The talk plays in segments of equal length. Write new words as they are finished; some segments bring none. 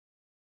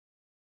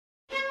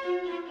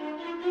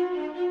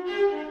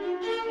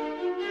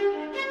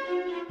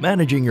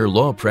Managing your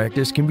law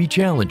practice can be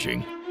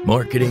challenging.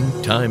 Marketing,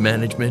 time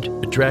management,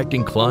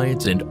 attracting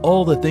clients, and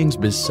all the things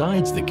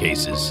besides the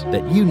cases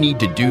that you need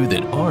to do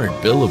that aren't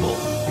billable.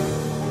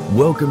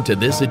 Welcome to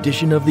this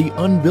edition of the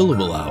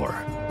Un-Billable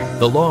Hour,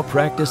 the Law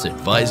Practice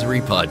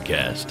Advisory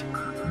Podcast.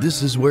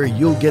 This is where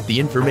you'll get the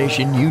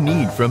information you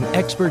need from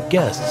expert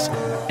guests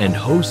and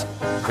host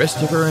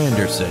Christopher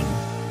Anderson,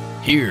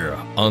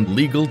 here on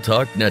Legal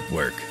Talk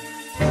Network.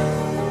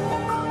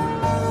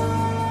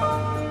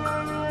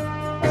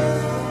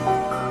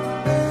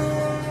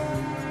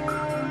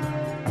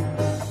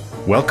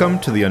 Welcome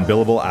to the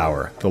Un-Billable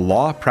Hour, the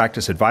Law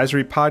Practice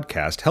Advisory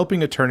Podcast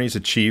helping attorneys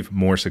achieve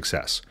more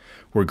success.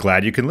 We're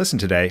glad you can listen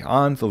today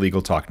on the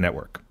Legal Talk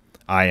Network.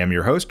 I am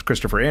your host,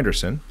 Christopher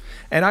Anderson,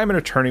 and I'm an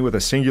attorney with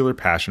a singular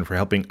passion for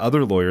helping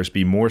other lawyers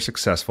be more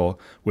successful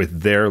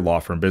with their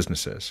law firm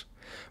businesses.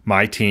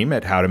 My team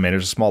at How to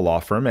Manage a Small Law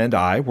Firm and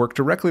I work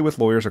directly with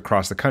lawyers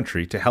across the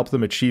country to help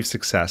them achieve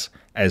success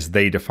as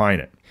they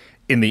define it.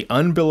 In the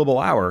Un-Billable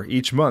Hour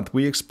each month,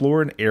 we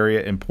explore an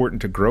area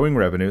important to growing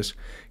revenues,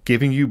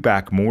 giving you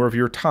back more of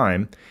your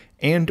time,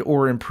 and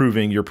or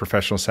improving your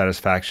professional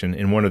satisfaction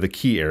in one of the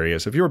key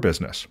areas of your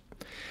business.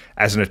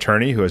 As an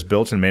attorney who has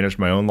built and managed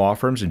my own law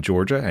firms in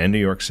Georgia and New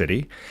York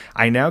City,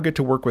 I now get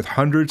to work with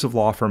hundreds of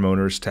law firm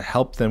owners to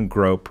help them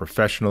grow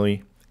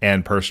professionally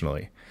and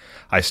personally.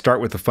 I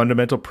start with the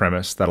fundamental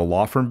premise that a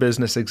law firm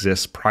business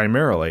exists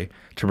primarily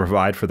to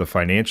provide for the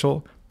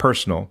financial,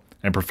 personal,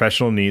 and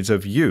professional needs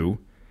of you,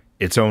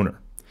 its owner.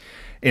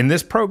 In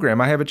this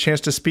program, I have a chance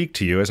to speak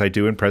to you, as I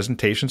do in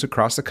presentations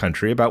across the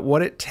country, about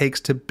what it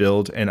takes to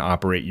build and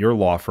operate your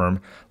law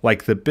firm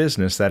like the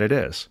business that it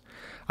is.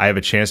 I have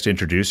a chance to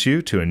introduce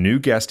you to a new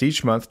guest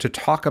each month to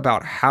talk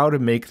about how to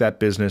make that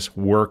business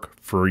work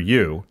for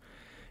you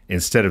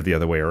instead of the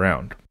other way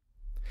around.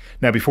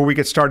 Now, before we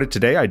get started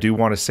today, I do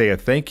want to say a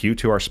thank you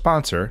to our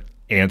sponsor,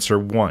 Answer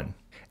One.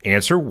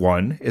 Answer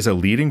One is a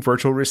leading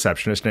virtual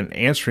receptionist and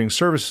answering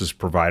services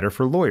provider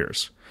for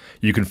lawyers.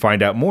 You can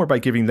find out more by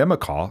giving them a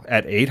call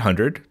at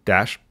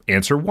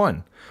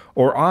 800-ANSWER1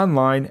 or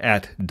online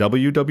at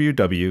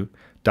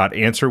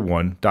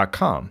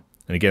www.answer1.com.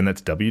 And again,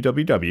 that's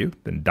www,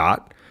 then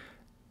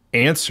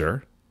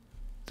 .answer,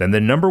 then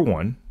the number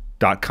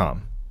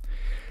 1.com.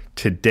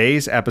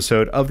 Today's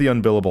episode of the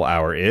Un-Billable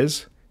Hour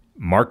is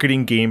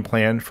Marketing Game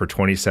Plan for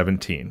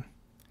 2017.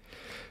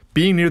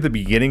 Being near the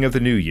beginning of the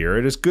new year,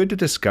 it is good to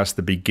discuss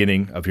the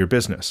beginning of your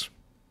business.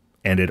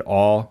 And it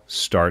all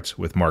starts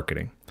with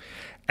marketing.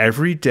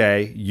 Every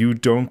day you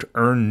don't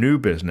earn new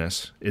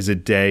business is a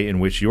day in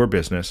which your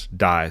business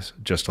dies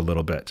just a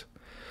little bit.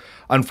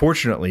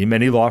 Unfortunately,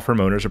 many law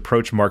firm owners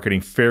approach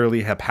marketing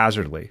fairly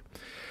haphazardly.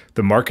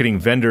 The marketing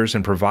vendors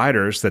and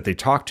providers that they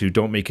talk to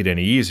don't make it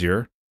any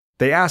easier.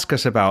 They ask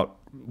us about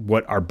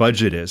what our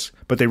budget is,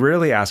 but they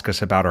rarely ask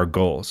us about our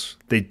goals.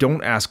 They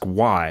don't ask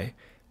why,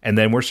 and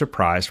then we're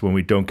surprised when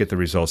we don't get the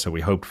results that we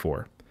hoped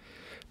for.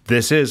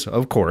 This is,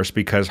 of course,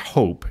 because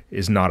hope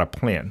is not a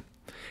plan.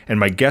 And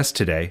my guest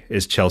today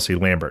is Chelsey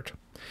Lambert.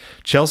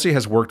 Chelsey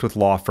has worked with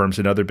law firms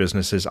and other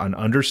businesses on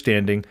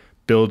understanding,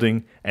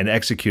 building, and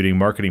executing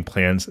marketing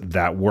plans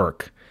that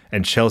work.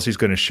 And Chelsey's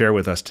going to share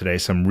with us today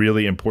some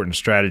really important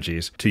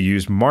strategies to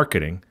use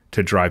marketing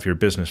to drive your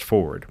business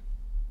forward.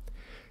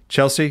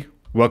 Chelsey,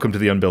 welcome to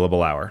the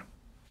Un-Billable Hour.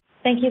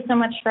 Thank you so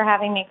much for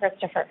having me,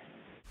 Christopher.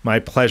 My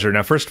pleasure.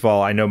 Now, first of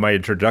all, I know my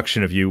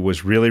introduction of you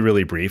was really,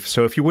 really brief.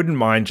 So if you wouldn't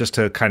mind, just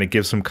to kind of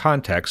give some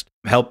context,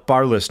 help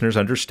our listeners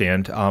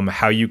understand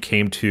how you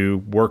came to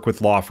work with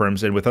law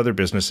firms and with other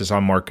businesses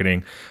on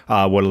marketing,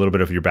 what a little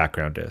bit of your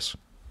background is.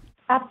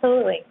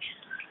 Absolutely.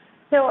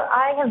 So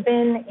I have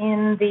been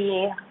in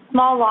the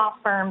small law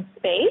firm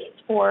space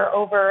for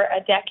over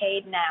a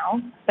decade now,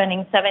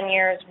 spending 7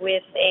 years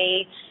with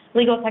a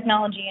legal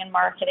technology and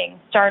marketing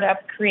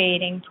startup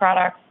creating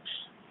products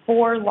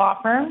for law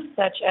firms,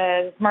 such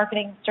as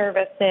marketing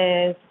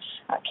services,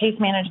 case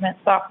management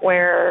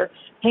software,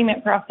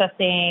 payment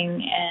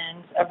processing,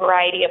 and a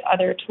variety of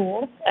other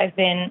tools. I've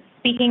been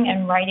speaking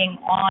and writing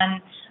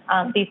on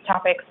these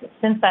topics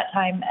since that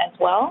time as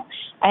well.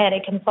 I had a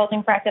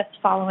consulting practice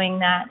following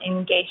that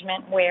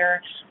engagement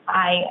where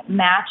I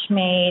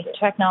match-made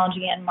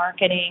technology and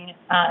marketing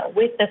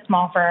with the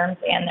small firms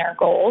and their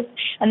goals,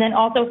 and then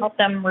also help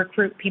them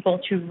recruit people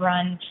to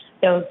run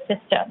those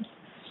systems.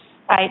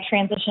 I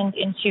transitioned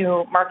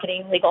into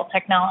marketing legal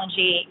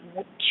technology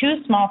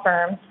to small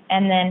firms,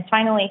 and then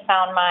finally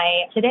found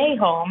my today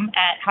home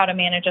at How to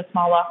Manage a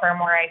Small Law Firm,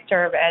 where I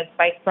serve as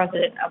Vice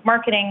President of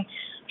Marketing,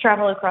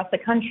 travel across the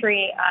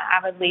country,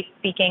 avidly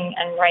speaking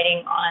and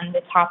writing on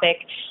the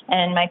topic.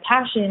 And my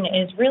passion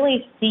is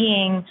really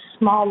seeing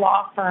small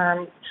law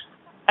firms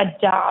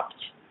adopt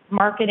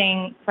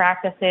marketing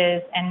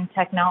practices and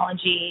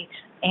technology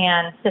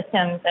and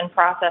systems and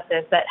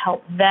processes that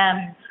help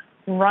them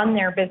run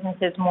their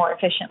businesses more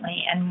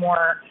efficiently and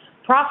more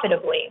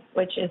profitably,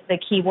 which is the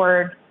key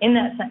word in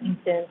that sentence,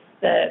 is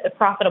the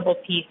profitable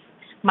piece.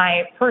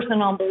 My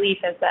personal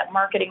belief is that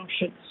marketing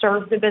should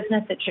serve the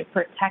business, it should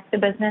protect the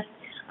business,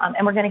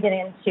 and we're going to get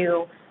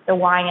into the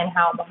why and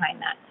how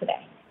behind that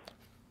today.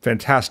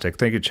 Fantastic.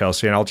 Thank you,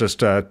 Chelsey. And I'll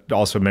just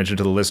also mention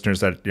to the listeners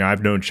that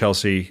I've known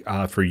Chelsey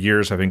for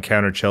years. I've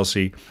encountered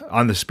Chelsey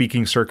on the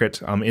speaking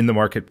circuit, in the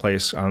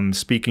marketplace,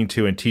 speaking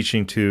to and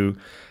teaching to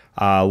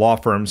law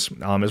firms,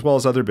 as well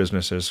as other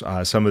businesses,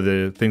 some of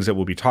the things that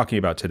we'll be talking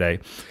about today.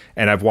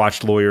 And I've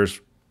watched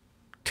lawyers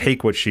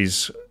take what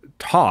she's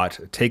taught,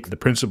 take the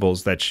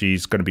principles that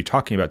she's going to be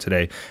talking about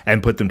today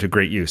and put them to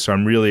great use. So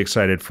I'm really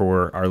excited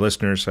for our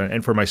listeners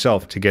and for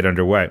myself to get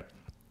underway.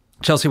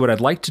 Chelsey, what I'd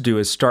like to do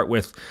is start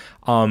with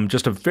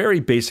just a very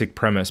basic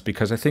premise,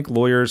 because I think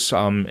lawyers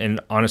and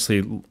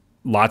honestly,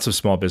 lots of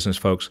small business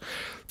folks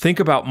think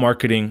about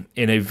marketing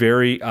in a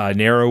very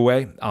narrow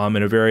way,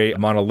 in a very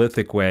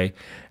monolithic way,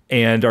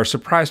 and are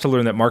surprised to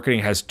learn that marketing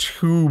has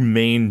two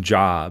main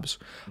jobs,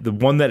 the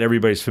one that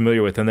everybody's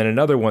familiar with, and then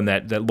another one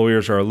that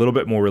lawyers are a little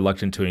bit more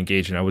reluctant to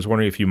engage in. I was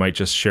wondering if you might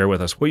just share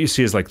with us what you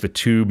see as like the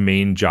two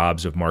main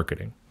jobs of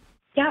marketing.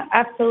 Yeah,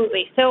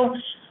 absolutely. So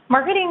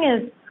marketing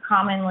is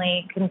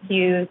commonly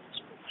confused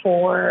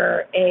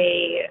for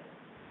a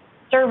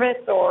service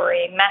or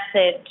a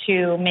method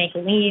to make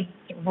leads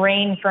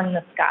rain from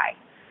the sky.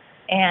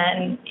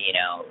 And,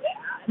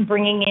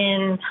 bringing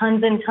in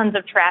tons and tons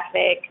of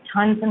traffic,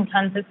 tons and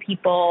tons of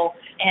people,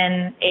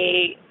 and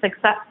a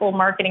successful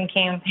marketing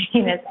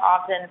campaign is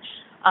often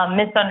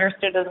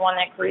misunderstood as one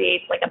that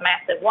creates like a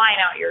massive line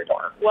out your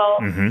door. Well,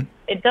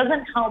 It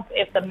doesn't help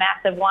if the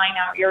massive line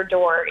out your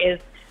door is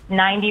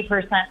 90%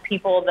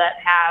 people that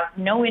have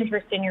no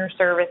interest in your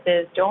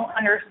services, don't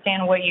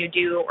understand what you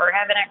do, or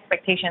have an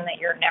expectation that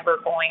you're never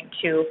going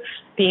to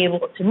be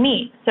able to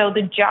meet. So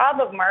the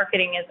job of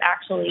marketing is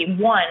actually,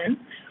 one,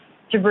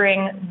 to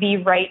bring the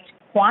right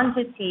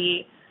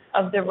quantity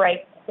of the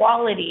right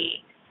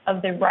quality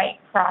of the right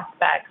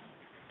prospects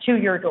to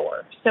your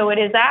door. So it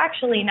is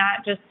actually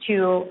not just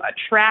to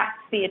attract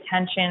the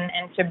attention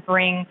and to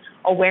bring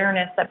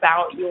awareness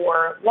about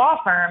your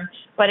law firm,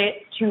 but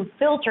it's to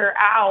filter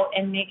out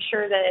and make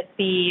sure that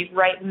the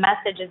right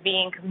message is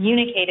being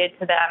communicated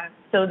to them,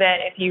 so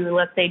that if you,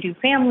 let's say, do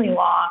family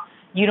law,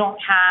 you don't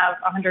have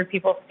 100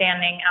 people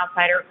standing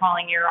outside or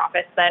calling your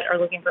office that are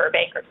looking for a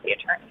bankruptcy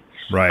attorney.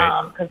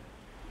 Right. Because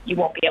you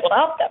won't be able to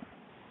help them.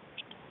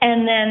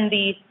 And then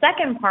the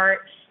second part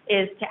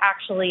is to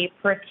actually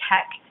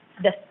protect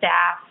the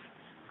staff,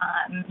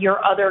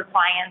 your other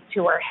clients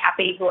who are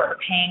happy, who are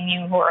paying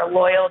you, who are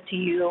loyal to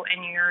you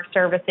and your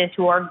services,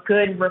 who are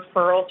good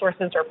referral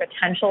sources or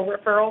potential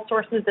referral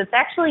sources. It's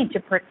actually to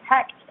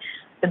protect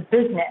the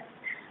business,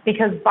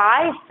 because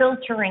by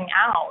filtering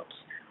out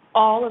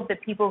all of the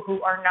people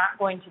who are not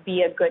going to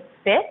be a good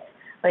fit,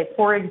 like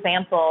for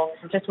example,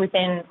 just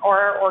within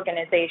our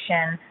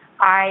organization,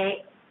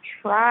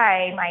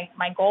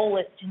 my goal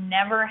is to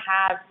never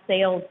have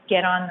sales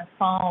get on the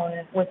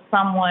phone with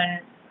someone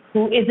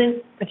who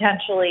isn't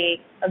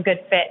potentially a good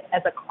fit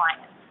as a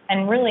client,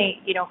 and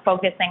really,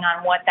 focusing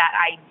on what that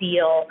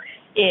ideal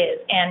is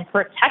and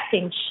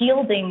protecting,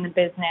 shielding the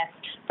business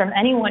from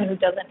anyone who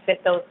doesn't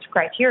fit those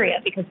criteria.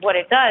 Because what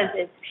it does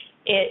is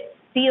it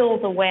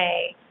seals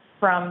away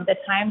from the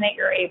time that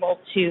you're able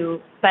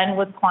to spend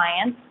with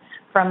clients,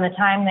 from the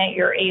time that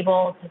you're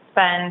able to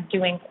spend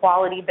doing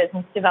quality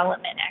business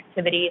development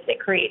activities. It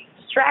creates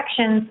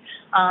distractions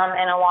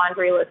and a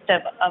laundry list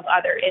of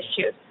other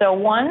issues. So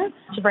one,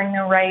 to bring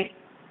the right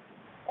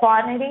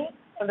quantity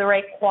of the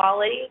right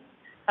quality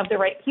of the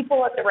right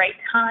people at the right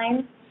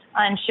time,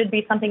 and should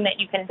be something that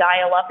you can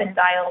dial up and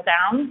dial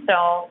down.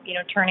 So,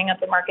 turning up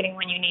the marketing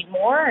when you need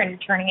more and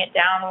turning it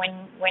down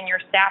when your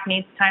staff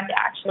needs time to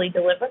actually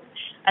deliver,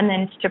 and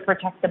then to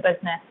protect the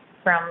business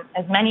from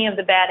as many of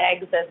the bad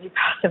eggs as you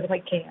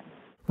possibly can.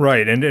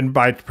 Right. And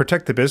by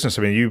protect the business,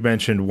 I mean, you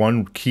mentioned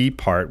one key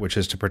part, which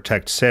is to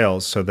protect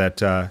sales, so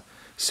that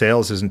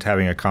sales isn't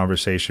having a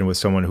conversation with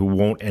someone who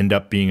won't end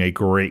up being a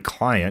great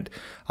client,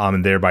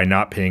 and thereby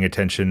not paying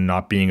attention,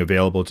 not being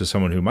available to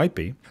someone who might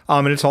be.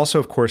 And it's also,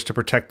 of course, to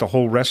protect the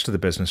whole rest of the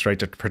business, right?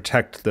 To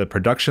protect the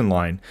production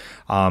line,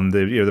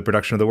 the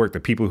production of the work, the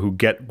people who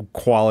get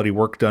quality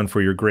work done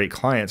for your great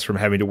clients from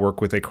having to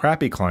work with a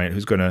crappy client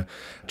who's going to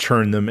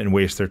churn them and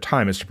waste their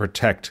time. Is to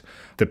protect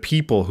the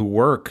people who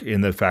work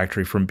in the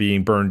factory from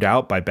being burned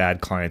out by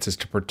bad clients. Is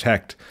to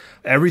protect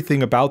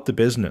everything about the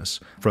business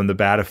from the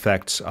bad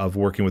effects of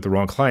working with the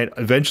wrong client,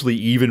 eventually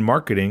even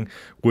marketing,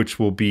 which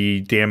will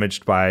be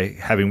damaged by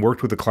having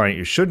worked with a client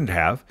you shouldn't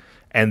have,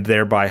 and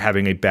thereby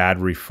having a bad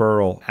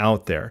referral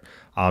out there.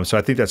 So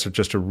I think that's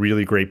just a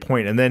really great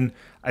point. And then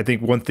I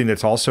think one thing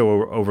that's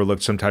also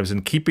overlooked sometimes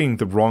in keeping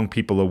the wrong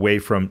people away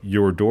from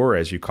your door,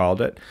 as you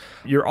called it,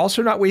 you're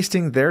also not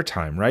wasting their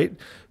time, right?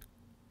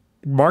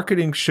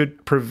 Marketing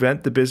should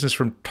prevent the business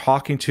from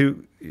talking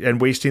to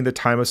and wasting the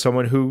time of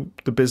someone who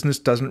the business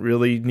doesn't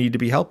really need to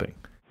be helping.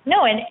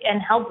 No,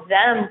 and help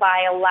them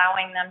by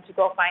allowing them to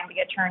go find the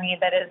attorney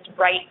that is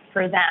right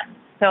for them.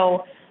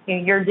 So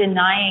you're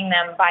denying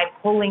them by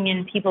pulling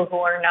in people who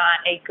are not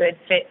a good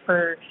fit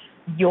for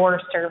your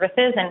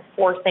services and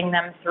forcing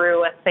them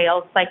through a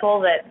sales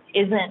cycle that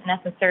isn't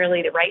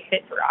necessarily the right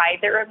fit for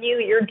either of you,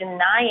 you're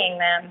denying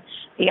them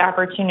the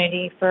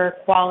opportunity for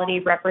quality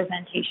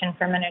representation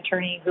from an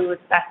attorney who is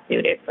best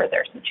suited for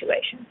their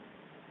situation.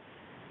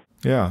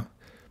 Yeah.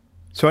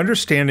 So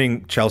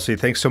understanding, Chelsey,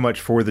 thanks so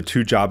much for the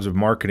two jobs of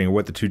marketing,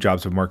 what the two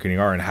jobs of marketing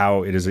are, and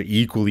how it is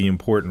equally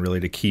important really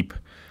to keep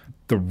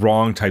the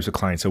wrong types of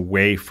clients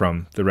away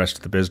from the rest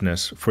of the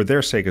business for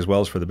their sake as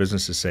well as for the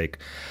business's sake.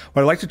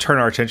 What I'd like to turn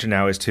our attention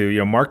now is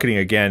to, marketing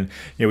again.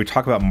 We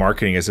talk about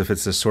marketing as if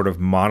it's this sort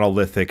of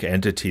monolithic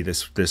entity,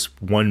 this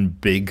one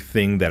big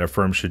thing that a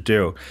firm should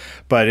do.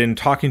 But in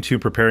talking to you,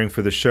 preparing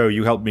for the show,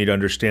 you helped me to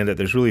understand that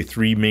there's really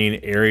three main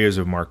areas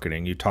of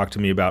marketing. You talked to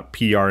me about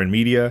PR and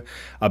media,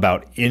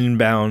 about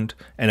inbound,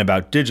 and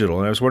about digital.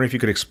 And I was wondering if you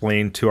could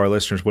explain to our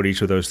listeners what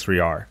each of those three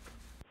are.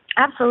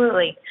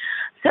 Absolutely.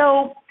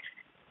 So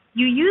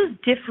you use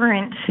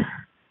different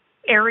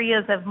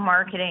areas of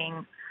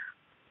marketing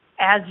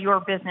as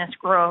your business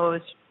grows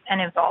and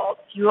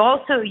evolves. You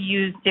also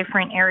use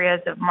different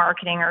areas of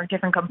marketing or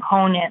different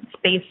components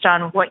based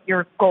on what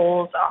your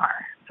goals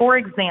are. For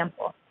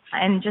example,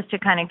 and just to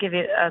kind of give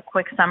you a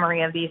quick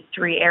summary of these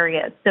three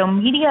areas. So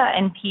media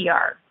and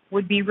PR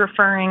would be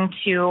referring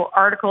to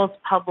articles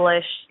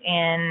published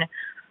in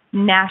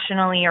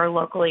nationally or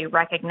locally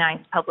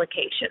recognized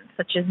publications,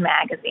 such as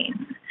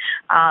magazines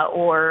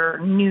or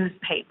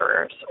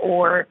newspapers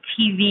or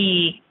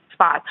TV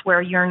spots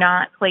where you're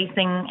not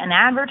placing an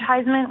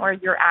advertisement, where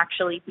you're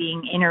actually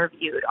being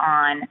interviewed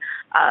on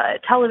a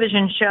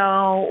television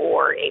show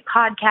or a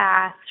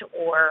podcast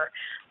or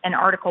an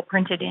article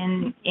printed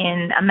in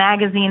a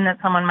magazine that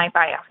someone might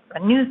buy off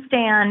of a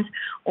newsstand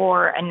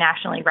or a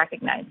nationally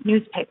recognized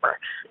newspaper.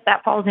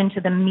 That falls into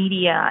the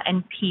media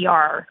and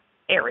PR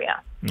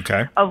area.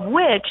 Okay. Of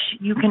which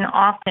you can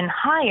often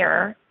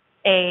hire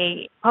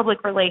a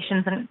public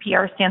relations, and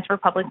PR stands for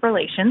public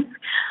relations.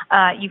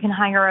 You can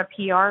hire a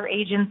PR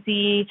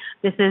agency.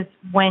 This is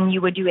when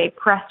you would do a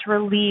press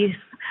release.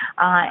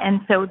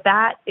 And so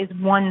that is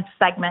one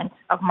segment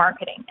of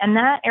marketing. And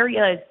that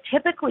area is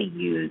typically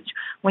used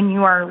when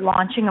you are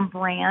launching a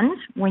brand,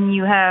 when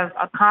you have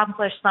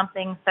accomplished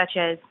something such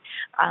as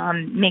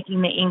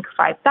making the Inc.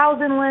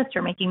 5000 list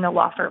or making the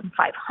Law Firm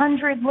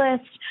 500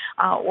 list,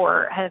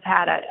 or have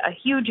had a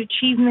huge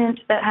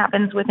achievement that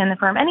happens within the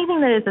firm.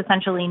 Anything that is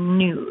essentially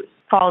news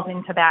falls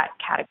into that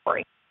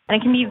category. And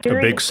it can be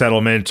a big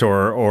settlement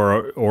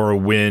or a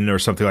win or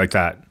something like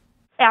that.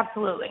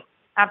 Absolutely.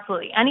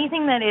 Absolutely.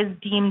 Anything that is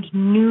deemed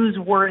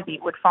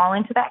newsworthy would fall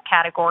into that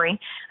category.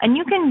 And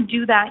you can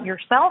do that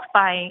yourself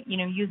by,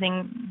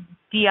 using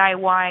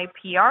DIY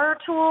PR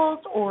tools,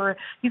 or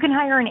you can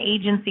hire an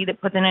agency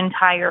that puts an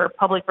entire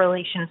public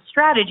relations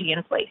strategy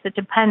in place. It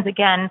depends,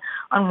 again,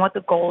 on what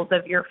the goals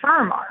of your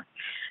firm are.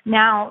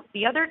 Now,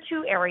 the other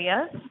two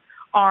areas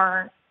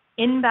are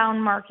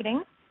inbound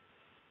marketing,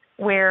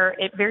 where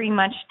it very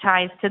much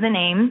ties to the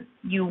name.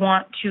 You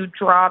want to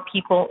draw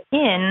people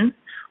in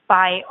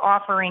by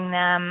offering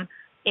them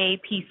a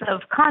piece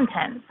of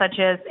content, such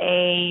as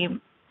a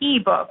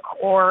ebook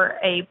or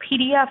a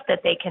PDF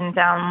that they can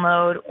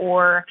download,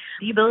 or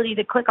the ability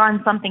to click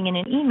on something in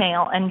an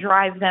email and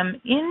drive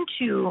them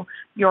into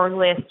your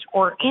list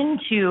or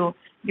into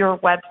your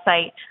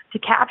website to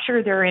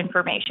capture their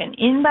information.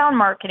 Inbound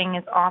marketing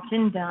is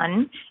often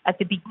done at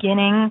the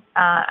beginning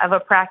of a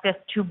practice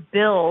to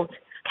build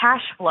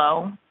cash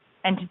flow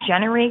and to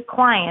generate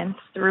clients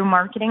through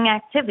marketing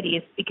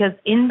activities, because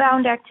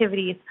inbound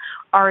activities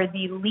are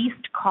the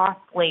least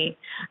costly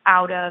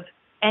out of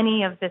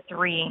any of the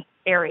three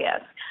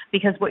areas.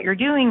 Because what you're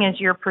doing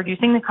is you're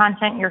producing the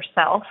content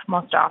yourself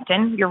most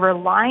often. You're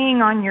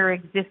relying on your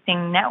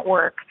existing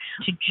network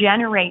to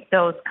generate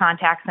those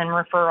contacts and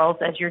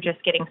referrals as you're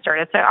just getting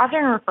started. So I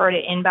often refer to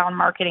inbound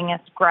marketing as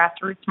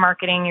grassroots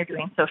marketing. You're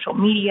doing social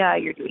media,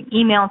 you're doing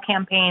email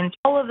campaigns.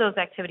 All of those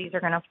activities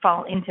are going to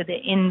fall into the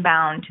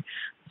inbound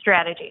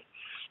strategy.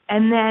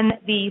 And then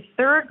the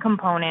third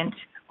component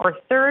or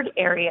third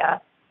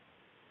area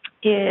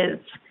is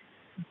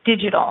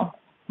digital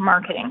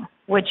marketing,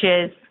 which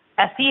is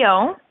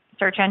SEO,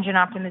 search engine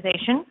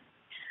optimization,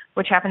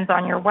 which happens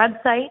on your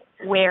website,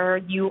 where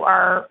you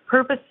are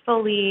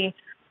purposefully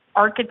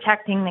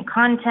architecting the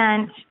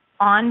content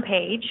on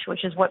page,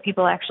 which is what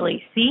people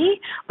actually see,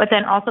 but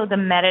then also the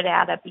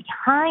metadata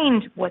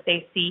behind what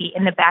they see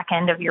in the back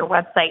end of your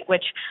website,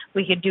 which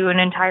we could do an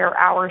entire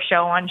hour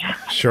show on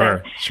just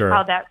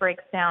how that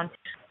breaks down.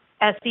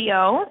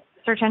 SEO,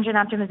 search engine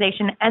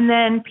optimization, and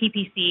then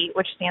PPC,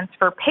 which stands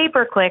for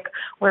pay-per-click,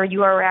 where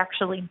you are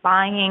actually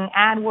buying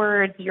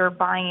AdWords, you're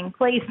buying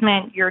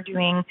placement, you're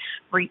doing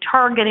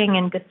retargeting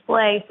and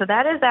display. So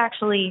that is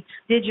actually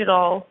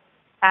digital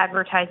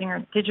advertising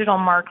or digital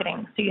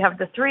marketing. So you have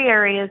the three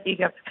areas. You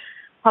have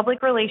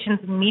public relations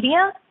and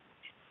media,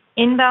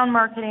 inbound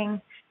marketing,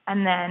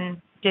 and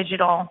then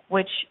digital,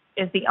 which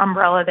is the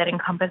umbrella that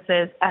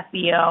encompasses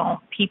SEO,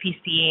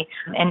 PPC,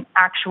 and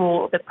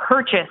the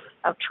purchase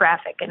of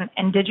traffic.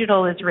 And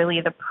digital is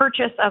really the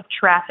purchase of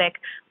traffic,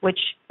 which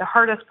the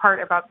hardest part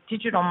about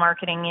digital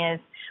marketing is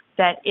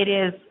that it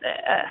is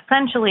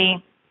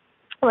essentially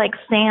like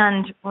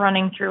sand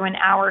running through an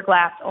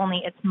hourglass,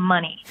 only it's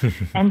money.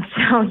 And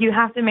so you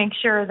have to make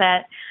sure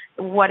that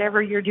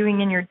whatever you're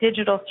doing in your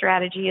digital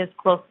strategy is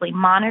closely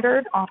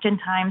monitored.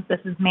 Oftentimes, this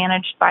is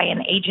managed by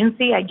an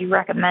agency. I do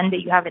recommend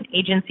that you have an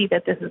agency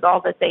that this is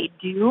all that they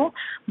do,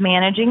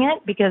 managing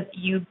it, because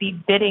you'd be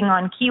bidding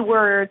on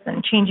keywords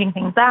and changing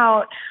things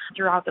out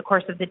throughout the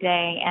course of the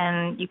day,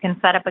 and you can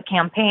set up a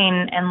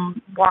campaign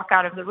and walk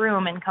out of the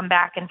room and come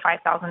back and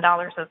 $5,000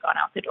 has gone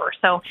out the door.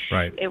 So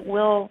It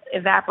will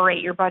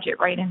evaporate your budget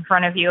right in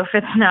front of you if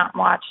it's not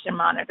watched and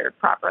monitored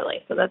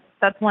properly. So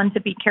that's one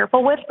to be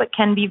careful with, but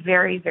can be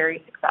very, very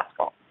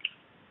successful.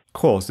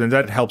 Cool. So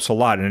that helps a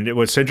lot. And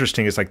what's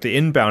interesting is like the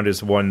inbound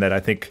is one that I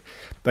think,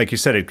 like you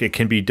said, it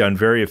can be done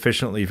very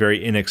efficiently,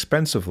 very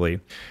inexpensively.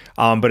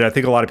 But I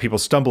think a lot of people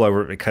stumble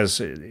over it because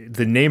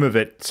the name of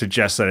it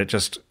suggests that it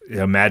just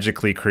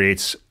magically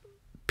creates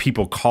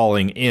people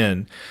calling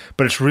in,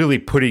 but it's really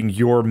putting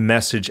your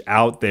message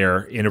out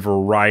there in a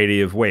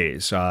variety of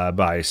ways,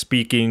 by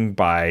speaking,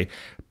 by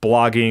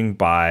blogging,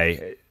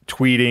 by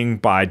tweeting,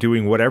 by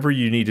doing whatever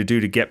you need to do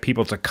to get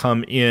people to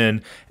come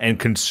in and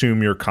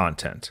consume your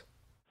content.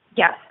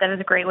 Yes, that is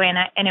a great way,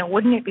 and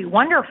wouldn't it be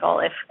wonderful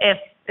if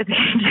they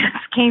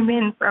just came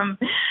in from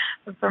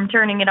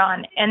turning it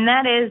on? And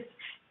that is,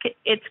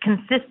 it's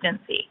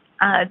consistency.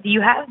 You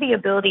have the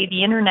ability.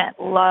 The internet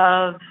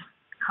loves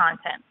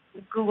content.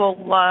 Google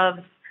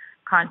loves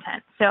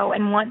content. So,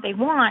 and what they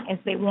want is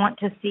they want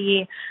to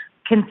see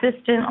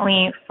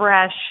consistently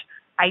fresh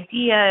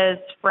ideas,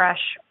 fresh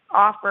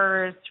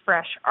offers,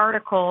 fresh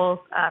articles,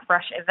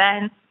 fresh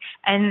events,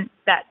 and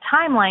that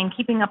timeline,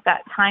 keeping up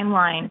that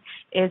timeline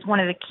is one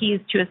of the keys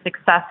to a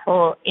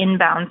successful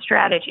inbound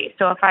strategy.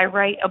 So if I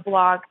write a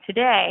blog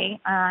today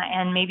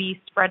and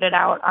maybe spread it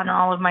out on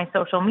all of my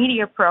social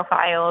media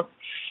profiles,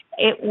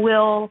 it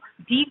will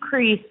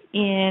decrease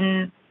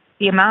in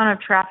the amount of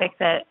traffic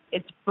that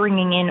it's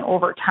bringing in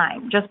over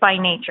time, just by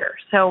nature.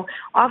 So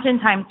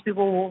oftentimes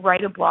people will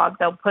write a blog,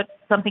 they'll put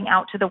something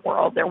out to the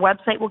world, their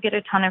website will get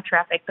a ton of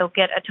traffic, they'll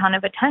get a ton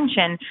of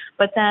attention,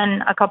 but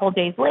then a couple of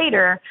days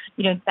later,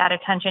 that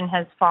attention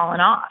has fallen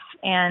off.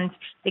 And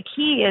the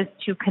key is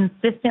to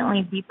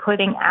consistently be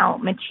putting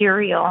out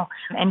material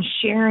and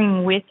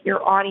sharing with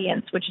your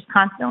audience, which is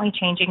constantly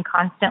changing,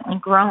 constantly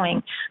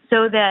growing,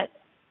 so that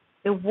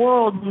the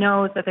world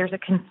knows that there's a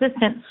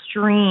consistent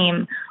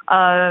stream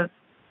of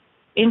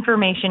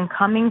information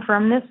coming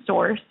from this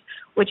source,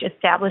 which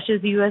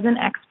establishes you as an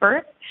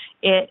expert.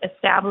 It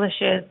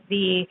establishes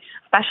the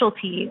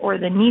specialty or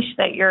the niche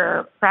that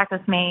your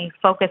practice may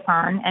focus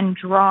on and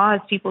draws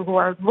people who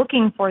are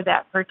looking for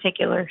that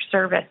particular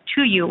service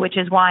to you, which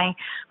is why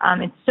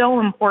it's so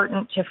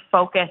important to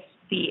focus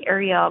the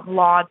area of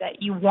law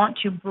that you want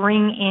to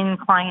bring in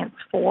clients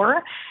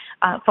for.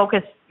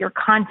 Focus your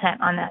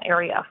content on that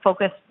area.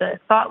 Focus the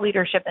thought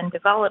leadership and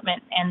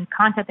development and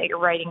content that you're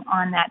writing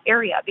on that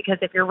area. Because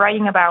if you're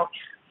writing about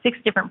 6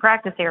 different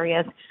practice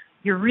areas,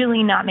 you're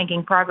really not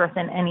making progress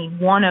in any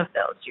one of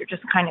those. You're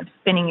just kind of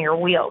spinning your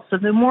wheels. So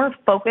the more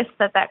focused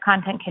that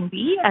content can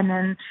be, and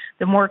then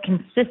the more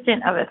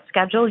consistent of a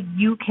schedule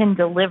you can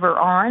deliver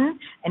on.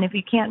 And if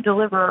you can't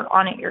deliver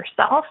on it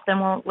yourself,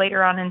 then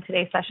later on in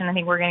today's session, I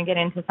think we're going to get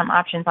into some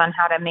options on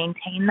how to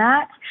maintain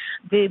that.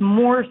 The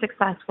more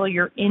successful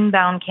your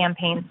inbound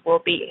campaigns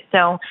will be.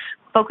 So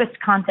focused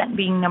content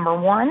being number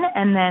 1,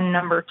 and then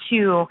number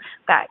 2,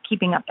 that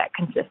keeping up that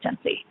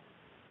consistency.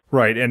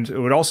 Right. And it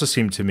would also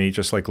seem to me,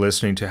 just like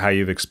listening to how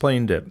you've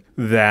explained it,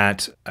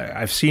 that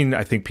I've seen,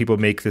 I think people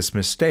make this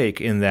mistake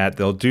in that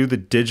they'll do the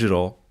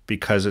digital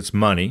because it's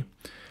money.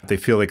 They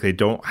feel like they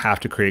don't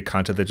have to create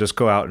content. They just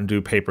go out and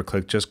do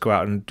pay-per-click, just go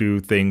out and do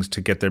things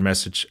to get their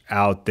message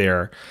out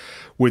there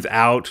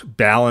without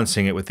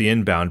balancing it with the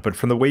inbound. But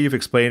from the way you've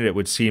explained it, it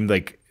would seem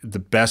like the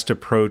best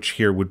approach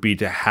here would be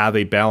to have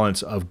a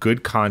balance of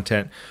good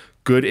content,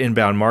 good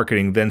inbound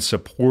marketing, then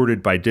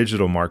supported by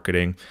digital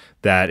marketing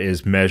that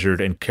is measured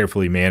and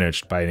carefully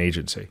managed by an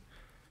agency.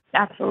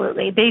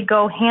 Absolutely. They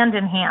go hand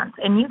in hand.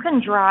 And you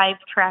can drive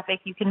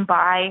traffic, you can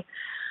buy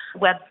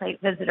website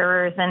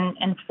visitors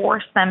and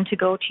force them to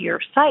go to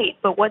your site.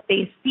 But what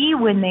they see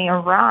when they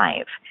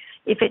arrive,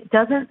 if it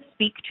doesn't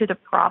speak to the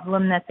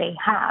problem that they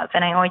have,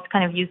 and I always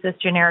kind of use this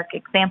generic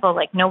example,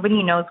 like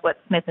nobody knows what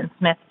Smith &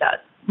 Smith does.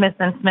 Smith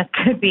 & Smith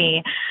could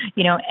be,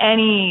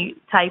 any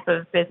type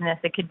of business.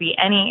 It could be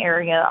any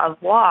area of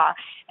law.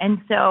 And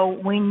so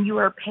when you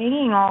are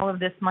paying all of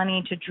this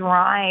money to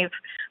drive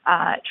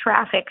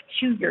traffic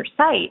to your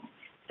site,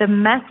 the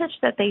message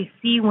that they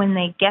see when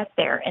they get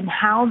there and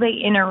how they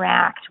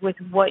interact with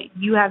what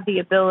you have the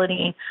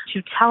ability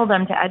to tell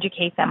them, to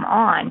educate them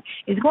on,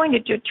 is going to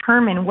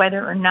determine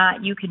whether or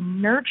not you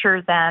can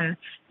nurture them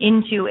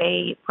into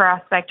a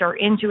prospect or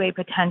into a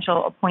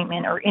potential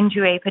appointment or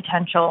into a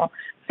potential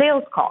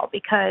sales call,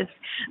 because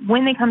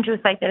when they come to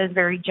a site that is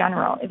very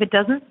general, if it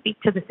doesn't speak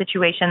to the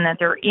situation that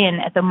they're in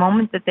at the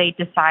moment that they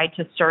decide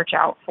to search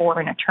out for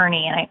an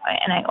attorney, and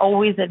I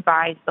always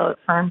advise the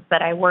firms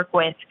that I work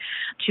with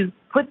to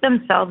put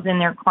themselves in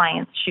their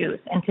client's shoes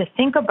and to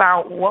think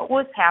about what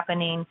was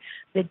happening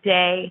the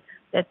day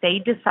that they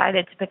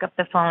decided to pick up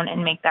the phone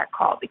and make that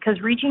call,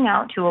 because reaching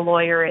out to a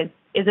lawyer is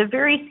a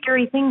very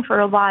scary thing for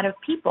a lot of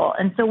people.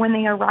 And so when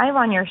they arrive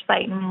on your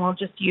site, and we'll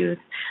just use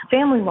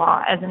family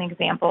law as an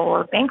example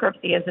or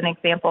bankruptcy as an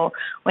example,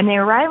 when they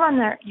arrive on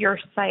your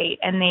site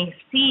and they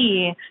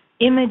see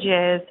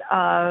images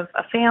of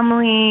a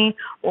family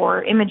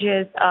or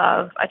images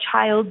of a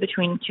child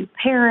between two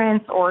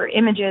parents or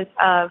images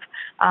of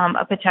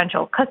a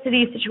potential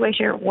custody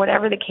situation, or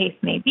whatever the case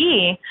may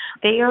be,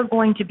 they are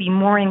going to be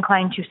more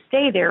inclined to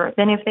stay there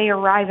than if they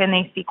arrive and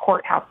they see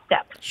courthouse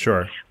steps.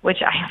 Sure. Which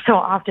I so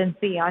often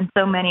see on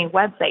so many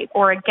websites,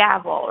 or a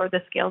gavel or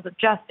the scales of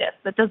justice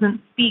that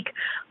doesn't speak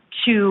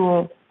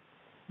to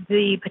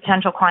the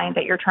potential client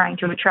that you're trying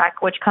to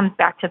attract, which comes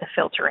back to the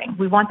filtering.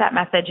 We want that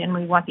message and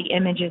we want the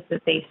images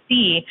that they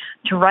see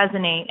to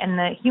resonate. And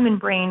the human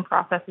brain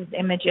processes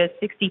images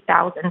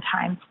 60,000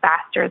 times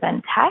faster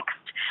than text.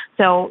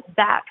 So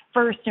that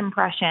first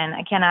impression,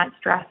 I cannot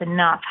stress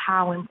enough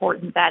how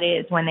important that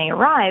is when they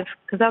arrive,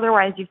 because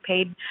otherwise you've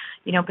paid,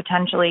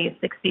 potentially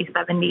 60,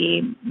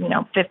 70,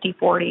 50,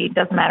 40,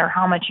 doesn't matter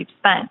how much you've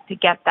spent to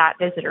get that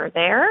visitor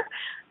there.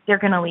 They're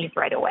going to leave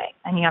right away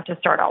and you have to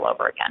start all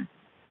over again.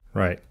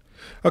 Right.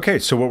 Okay,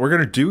 so what we're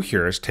going to do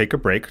here is take a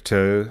break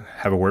to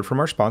have a word from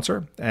our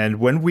sponsor.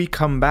 And when we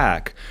come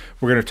back,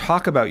 we're going to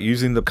talk about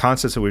using the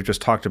concepts that we've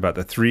just talked about,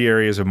 the 3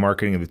 areas of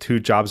marketing and the 2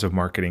 jobs of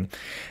marketing,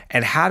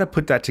 and how to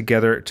put that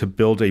together to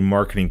build a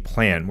marketing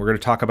plan. We're going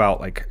to talk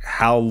about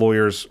how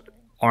lawyers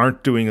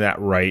aren't doing that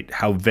right,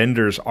 how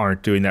vendors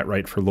aren't doing that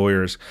right for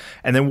lawyers,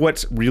 and then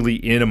what's really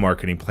in a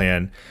marketing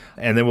plan.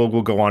 And then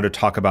we'll go on to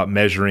talk about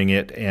measuring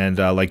it and,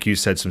 like you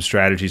said, some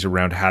strategies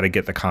around how to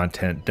get the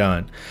content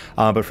done.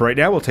 But for right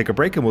now, we'll take a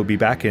break and we'll be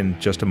back in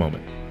just a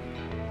moment.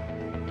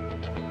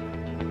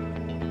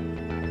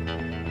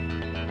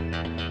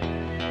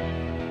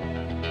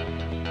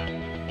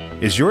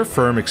 Is your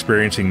firm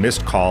experiencing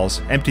missed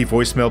calls, empty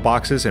voicemail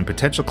boxes, and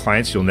potential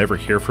clients you'll never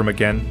hear from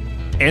again?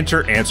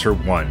 Enter Answer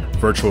One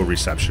virtual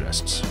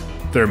receptionists.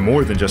 They're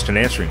more than just an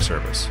answering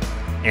service.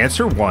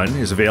 Answer One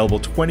is available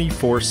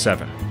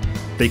 24/7.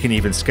 They can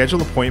even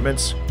schedule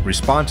appointments,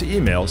 respond to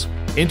emails,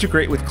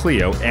 integrate with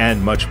Clio,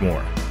 and much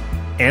more.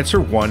 Answer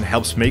One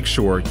helps make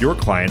sure your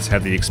clients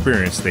have the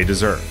experience they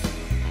deserve.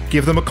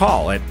 Give them a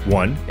call at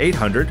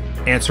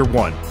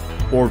 1-800-ANSWER1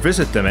 or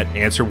visit them at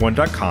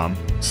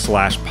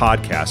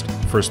answer1.com/podcast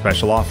for a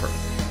special offer.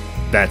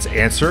 That's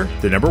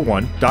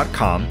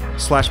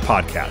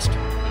answer1.com/podcast.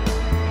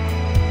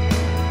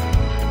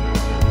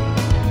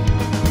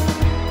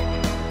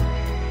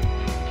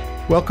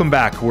 Welcome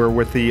back. We're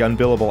with the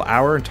Un-Billable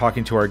Hour and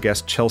talking to our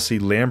guest, Chelsey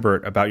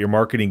Lambert, about your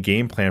marketing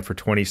game plan for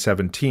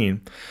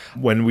 2017.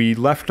 When we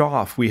left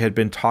off, we had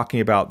been talking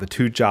about the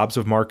 2 jobs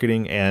of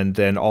marketing, and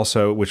then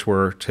also, which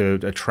were to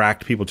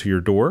attract people to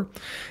your door,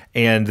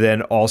 and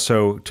then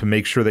also to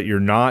make sure that you're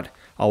not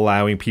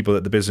allowing people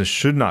that the business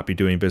should not be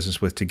doing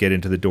business with to get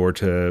into the door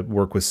to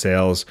work with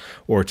sales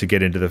or to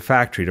get into the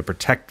factory, to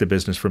protect the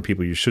business from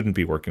people you shouldn't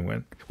be working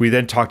with. We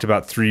then talked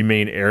about 3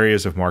 main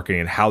areas of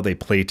marketing and how they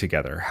play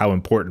together, how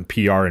important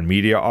PR and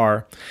media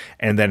are,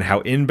 and then how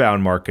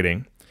inbound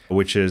marketing,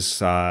 which is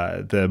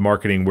the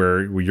marketing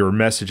where your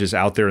message is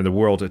out there in the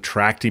world,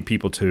 attracting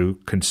people to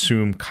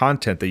consume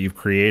content that you've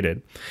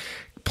created,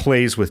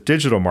 plays with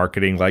digital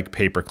marketing like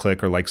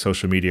pay-per-click or like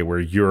social media, where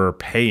you're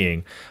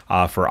paying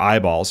for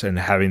eyeballs, and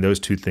having those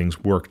 2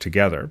 things work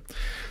together.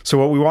 So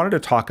what we wanted to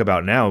talk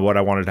about now, what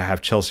I wanted to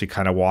have Chelsey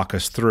kind of walk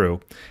us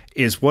through,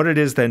 is what it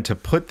is then to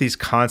put these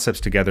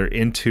concepts together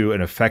into an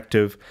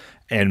effective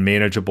and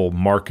manageable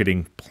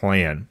marketing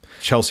plan.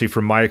 Chelsey,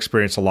 from my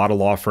experience, a lot of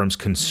law firms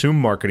consume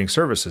marketing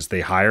services.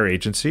 They hire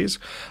agencies,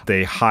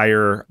 they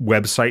hire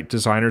website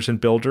designers and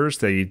builders,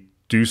 they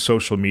do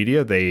social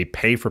media, they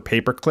pay for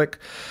pay-per-click,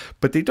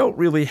 but they don't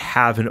really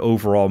have an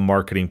overall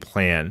marketing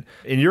plan.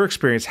 In your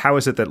experience, how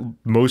is it that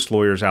most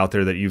lawyers out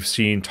there that you've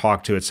seen,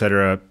 talked to, et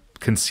cetera,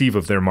 conceive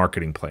of their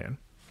marketing plan?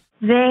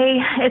 I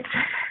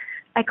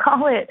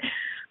call it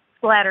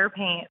splatter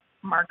paint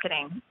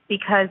marketing,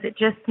 because it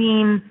just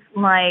seems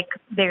like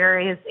there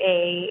is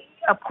a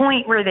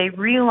point where they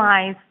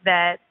realize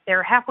that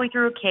they're halfway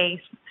through a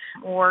case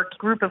or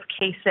group of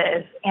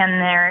cases,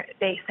 and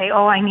they say,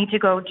 oh, I need to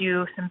go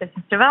do some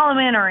business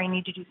development, or I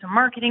need to do some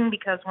marketing,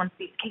 because once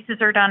these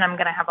cases are done, I'm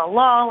going to have a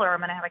lull, or I'm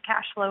going to have a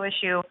cash flow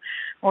issue,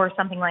 or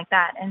something like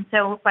that. And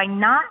so by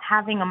not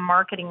having a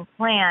marketing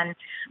plan,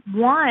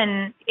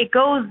 one, it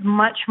goes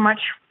much,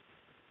 much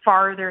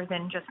farther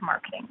than just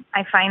marketing.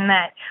 I find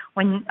that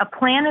when a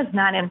plan is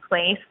not in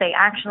place, they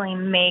actually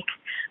make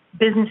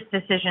business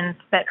decisions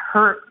that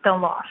hurt the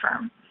law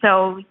firm.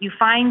 So you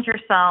find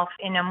yourself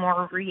in a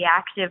more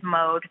reactive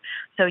mode.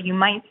 So you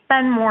might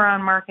spend more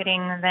on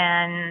marketing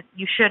than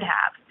you should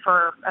have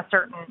for a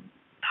certain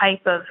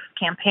type of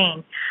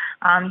campaign.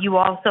 You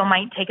also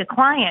might take a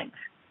client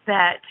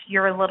that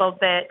you're a little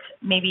bit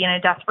maybe in a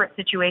desperate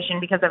situation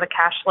because of a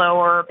cash flow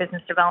or a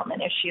business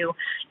development issue,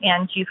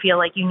 and you feel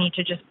like you need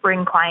to just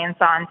bring clients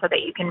on so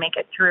that you can make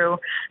it through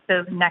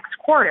the next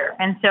quarter.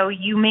 And so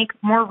you make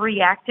more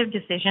reactive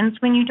decisions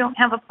when you don't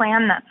have a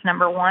plan. That's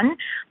number one.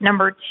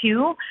 Number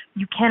two,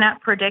 you cannot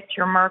predict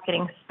your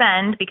marketing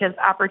spend because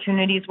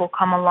opportunities will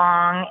come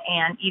along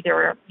and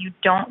either you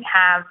don't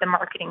have the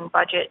marketing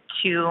budget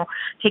to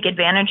take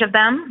advantage of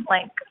them.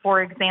 Like,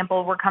 for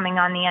example, we're coming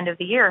on the end of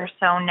the year,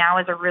 so now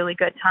is a really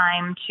good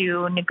time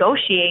to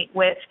negotiate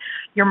with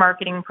your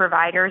marketing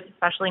providers,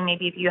 especially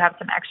maybe if you have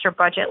some extra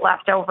budget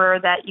left over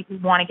that you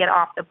want to get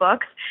off the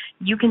books.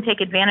 You can take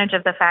advantage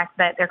of the fact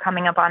that they're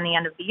coming up on the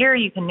end of the year.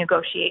 You can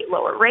negotiate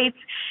lower rates.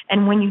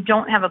 And when you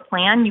don't have a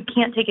plan, you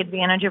can't take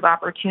advantage of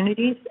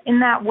opportunities in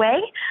that way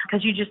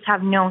because you just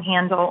have no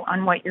handle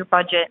on what your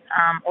budget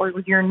or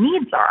your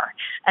needs are.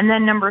 And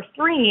then number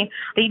three,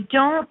 they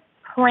don't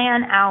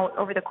plan out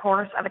over the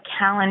course of a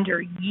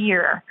calendar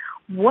year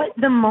what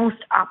the most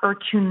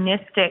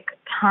opportunistic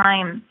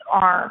times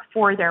are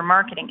for their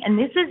marketing. And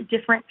this is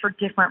different for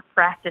different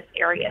practice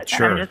areas.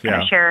 Sure, and I'm just going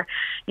to share,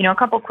 a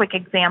couple quick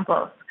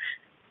examples.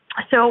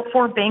 So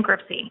for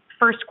bankruptcy,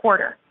 first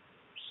quarter,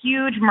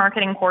 huge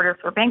marketing quarter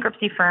for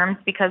bankruptcy firms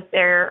because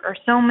there are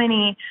so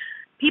many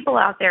people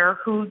out there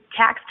who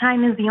tax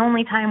time is the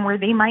only time where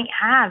they might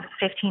have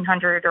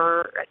 $1,500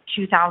 or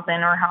 $2,000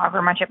 or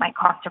however much it might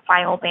cost to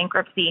file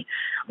bankruptcy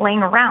laying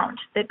around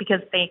because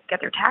they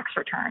get their tax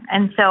return.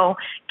 And so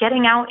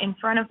getting out in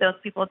front of those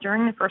people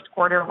during the first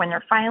quarter when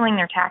they're filing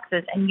their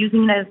taxes and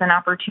using it as an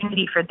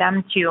opportunity for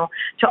them to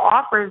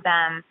offer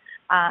them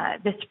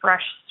this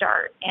fresh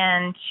start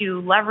and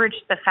to leverage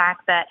the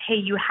fact that, hey,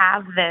 you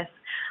have this,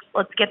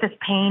 let's get this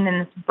pain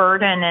and this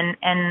burden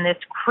and this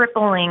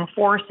crippling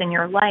force in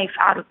your life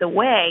out of the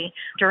way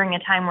during a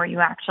time where you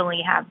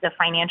actually have the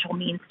financial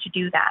means to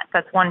do that.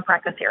 That's one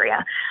practice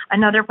area.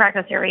 Another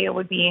practice area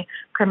would be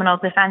criminal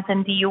defense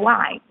and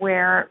DUI,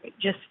 where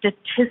just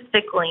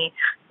statistically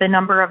the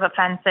number of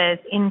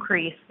offenses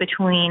increase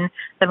between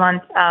the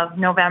months of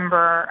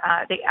November,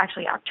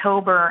 actually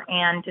October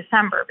and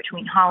December,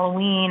 between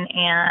Halloween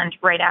and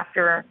right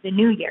after the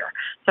New Year.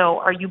 So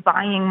are you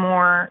buying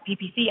more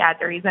PPC ads?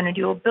 Are you going to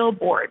do a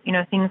billboard?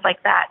 Things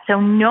like that.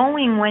 So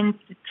knowing when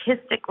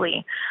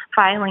statistically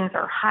filings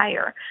are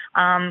higher.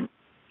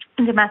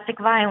 Domestic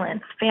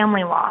violence,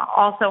 family law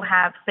also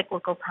have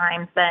cyclical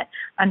times that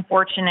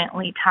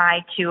unfortunately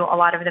tie to a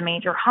lot of the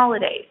major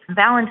holidays.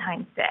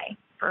 Valentine's Day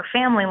for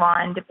family law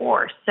and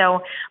divorce. So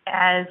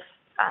as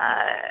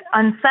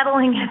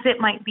unsettling as it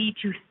might be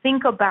to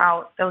think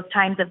about those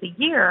times of the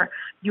year,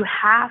 you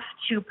have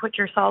to put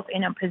yourself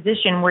in a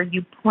position where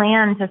you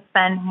plan to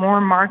spend more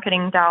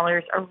marketing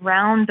dollars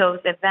around those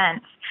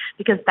events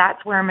because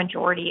that's where a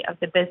majority of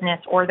the business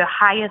or the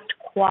highest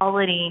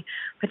quality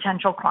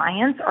potential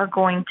clients are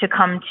going to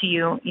come to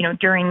you,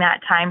 during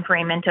that time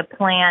frame, and to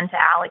plan to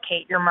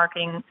allocate your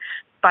marketing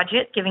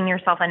budget, giving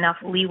yourself enough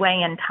leeway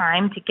and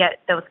time to get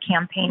those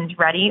campaigns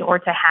ready or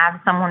to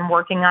have someone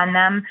working on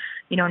them,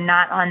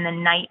 not on the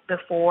night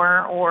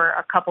before or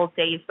a couple of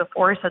days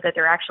before so that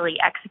they're actually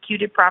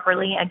executed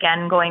properly.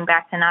 Again, going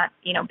back to not,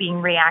 being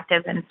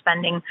reactive and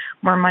spending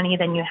more money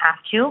than you have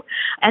to.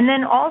 And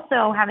then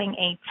also having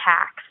a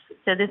tax.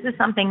 So this is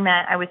something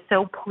that I was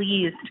so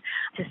pleased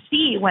to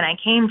see when I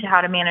came to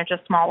How to Manage a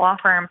Small Law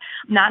Firm.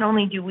 Not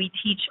only do we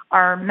teach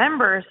our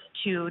members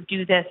to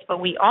do this, but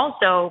we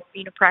also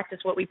practice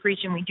what we preach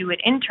and we do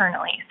it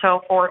internally. So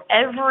for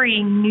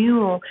every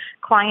new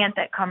client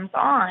that comes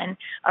on,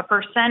 a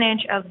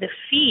percentage of the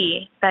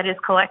fee that is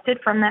collected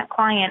from that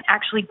client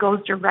actually goes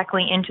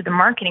directly into the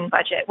marketing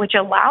budget, which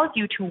allows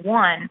you to,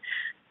 one,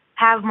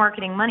 have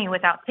marketing money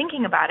without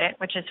thinking about it,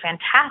 which is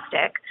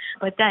fantastic,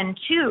 but then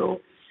two,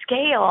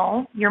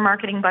 scale your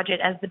marketing budget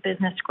as the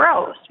business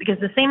grows, because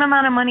the same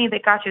amount of money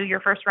that got you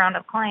your first round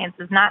of clients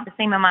is not the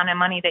same amount of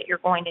money that you're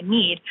going to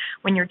need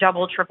when you're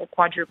double, triple,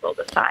 quadruple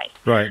the size.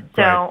 Right.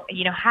 So,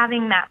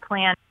 having that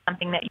plan is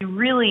something that you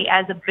really,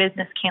 as a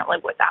business, can't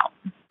live without.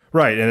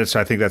 Right. And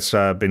I think that's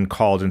been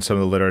called in some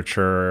of the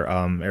literature,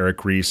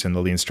 Eric Ries and the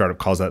Lean Startup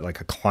calls that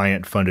like a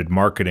client-funded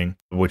marketing,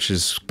 which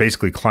is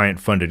basically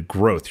client-funded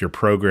growth. You're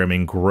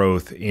programming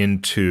growth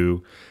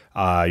into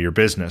your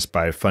business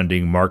by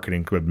funding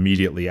marketing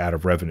immediately out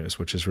of revenues,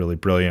 which is really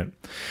brilliant.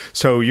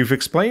 So you've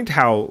explained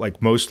how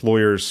like most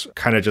lawyers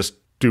kind of just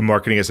do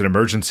marketing as an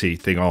emergency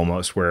thing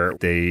almost, where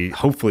they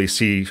hopefully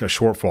see a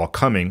shortfall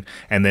coming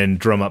and then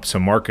drum up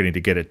some marketing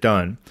to get it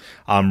done,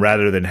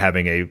 rather than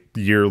having a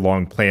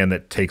year-long plan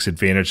that takes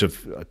advantage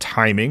of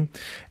timing.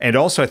 And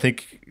also, I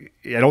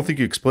don't think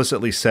you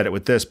explicitly said it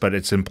with this, but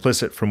it's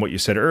implicit from what you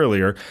said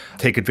earlier,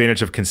 take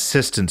advantage of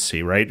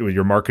consistency, right?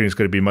 Your marketing is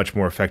going to be much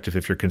more effective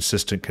if you're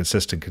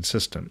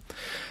consistent.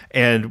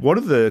 And one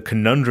of the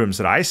conundrums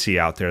that I see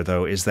out there,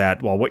 though, is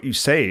that while what you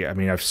say,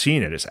 I've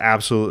seen it, is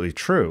absolutely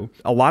true.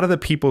 A lot of the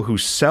people who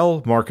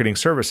sell marketing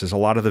services, a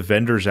lot of the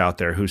vendors out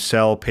there who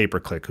sell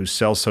pay-per-click, who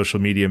sell social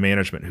media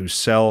management, who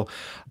sell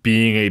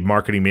being a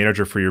marketing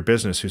manager for your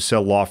business, who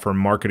sell law firm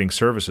marketing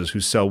services, who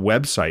sell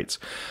websites.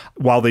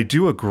 While they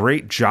do a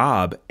great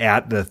job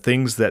at the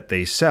things that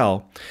they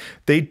sell,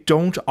 they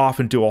don't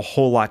often do a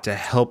whole lot to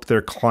help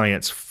their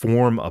clients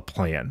form a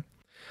plan.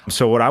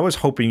 So what I was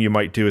hoping you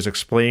might do is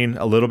explain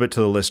a little bit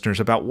to the listeners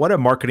about what a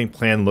marketing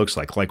plan looks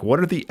like. Like, what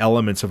are the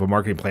elements of a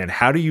marketing plan?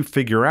 How do you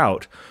figure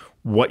out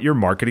what your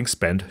marketing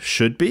spend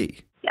should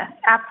be? Yes,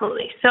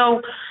 absolutely.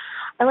 So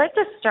I like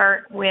to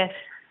start with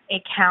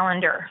a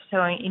calendar. So,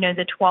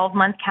 the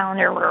 12-month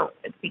calendar, we're at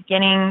the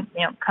beginning,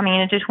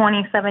 coming into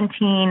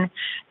 2017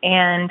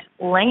 and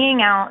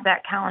laying out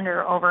that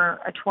calendar over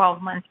a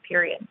 12-month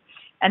period.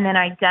 And then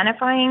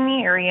identifying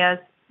the areas.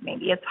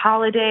 Maybe it's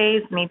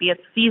holidays, maybe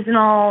it's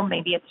seasonal,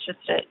 maybe it's just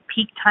at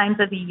peak times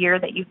of the year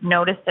that you've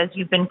noticed as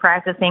you've been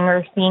practicing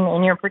or seeing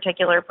in your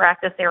particular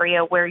practice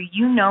area where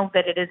you know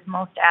that it is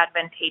most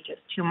advantageous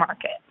to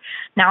market.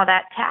 Now,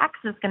 that tax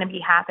is going to be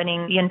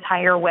happening the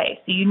entire way.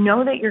 So you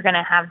know that you're going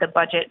to have the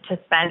budget to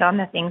spend on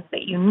the things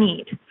that you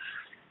need.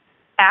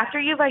 After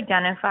you've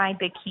identified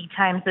the key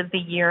times of the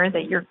year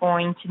that you're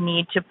going to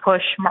need to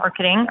push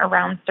marketing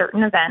around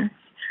certain events,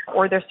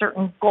 or there's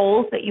certain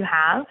goals that you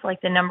have, like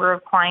the number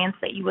of clients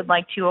that you would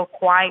like to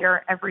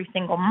acquire every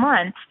single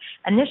month.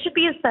 And this should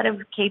be a set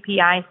of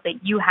KPIs that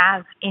you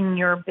have in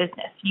your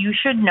business. You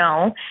should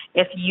know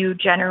if you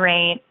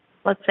generate,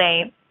 let's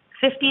say,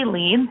 50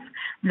 leads,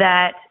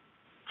 that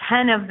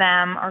 10 of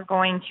them are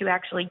going to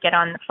actually get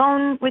on the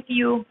phone with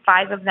you,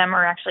 5 of them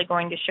are actually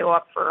going to show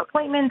up for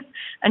appointments,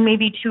 and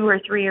maybe 2 or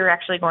 3 are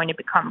actually going to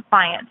become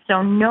clients.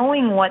 So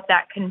knowing what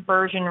that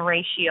conversion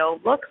ratio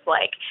looks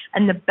like,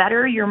 and the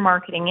better your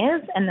marketing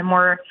is and the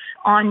more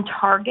on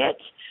target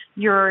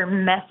your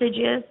message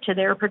is to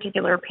their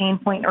particular pain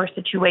point or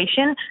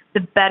situation, the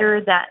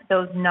better that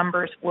those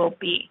numbers will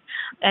be.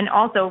 And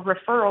also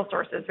referral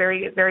sources,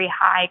 very, very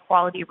high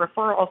quality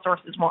referral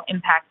sources will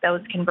impact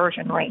those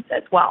conversion rates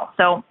as well.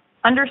 So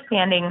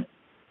understanding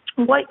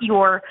what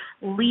your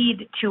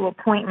lead to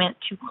appointment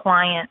to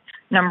client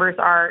numbers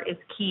are is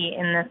key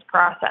in this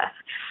process.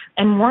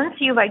 And once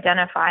you've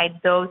identified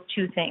those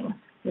two things,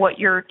 what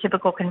your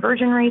typical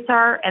conversion rates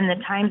are and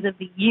the times of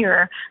the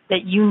year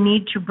that you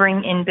need to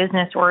bring in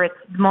business, or it's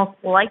most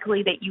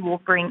likely that you will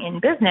bring in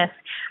business,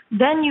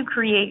 then you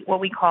create what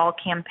we call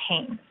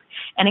campaigns.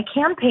 And a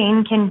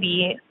campaign can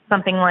be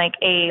something like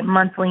a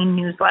monthly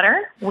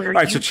newsletter. All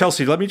right, so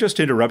Chelsey, let me just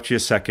interrupt you a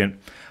second.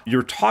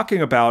 You're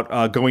talking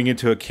about going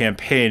into a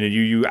campaign, and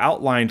you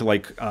outlined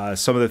like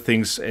some of the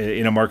things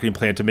in a marketing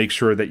plan to make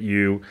sure that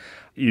you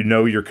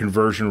know your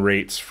conversion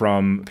rates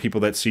from people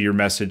that see your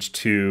message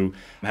to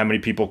how many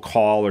people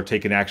call or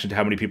take an action to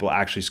how many people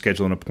actually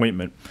schedule an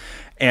appointment.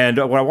 And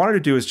what I wanted to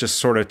do is just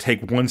sort of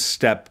take one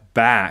step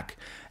back.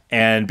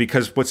 And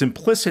because what's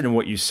implicit in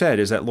what you said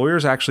is that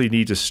lawyers actually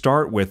need to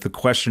start with the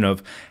question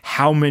of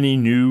how many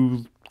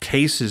new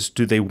cases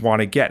do they want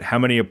to get? How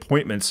many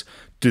appointments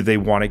do they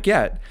want to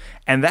get?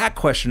 And that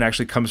question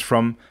actually comes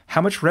from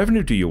how much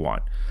revenue do you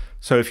want?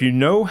 So if you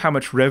know how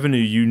much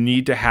revenue you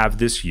need to have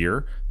this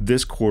year,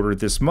 this quarter,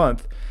 this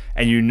month,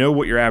 and you know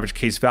what your average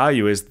case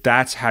value is,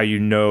 that's how you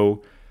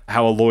know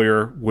how a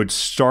lawyer would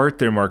start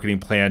their marketing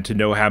plan to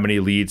know how many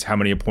leads, how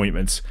many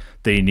appointments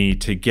they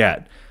need to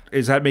get.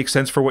 Does that make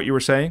sense for what you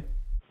were saying?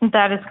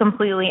 That is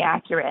completely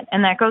accurate.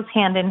 And that goes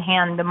hand in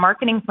hand. The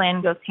marketing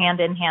plan goes hand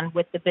in hand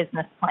with the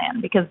business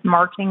plan because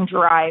marketing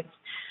drives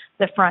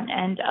the front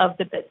end of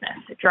the business.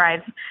 It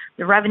drives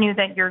the revenue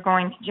that you're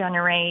going to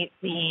generate,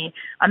 the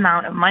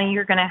amount of money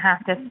you're going to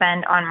have to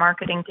spend on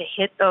marketing to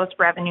hit those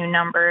revenue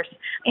numbers,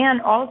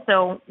 and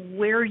also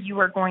where you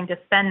are going to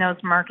spend those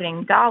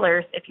marketing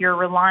dollars. If you're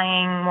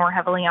relying more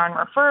heavily on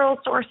referral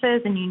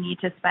sources and you need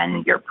to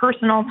spend your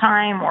personal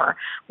time or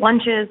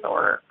lunches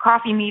or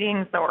coffee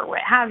meetings or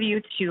what have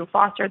you to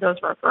foster those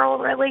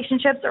referral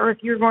relationships, or if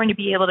you're going to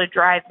be able to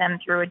drive them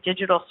through a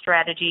digital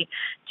strategy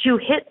to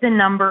hit the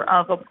number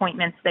of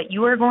appointments that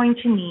you are going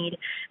to need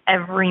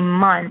every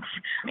month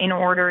in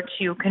order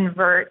to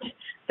convert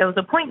those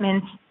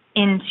appointments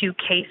into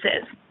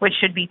cases, which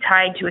should be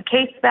tied to a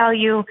case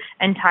value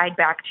and tied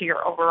back to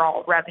your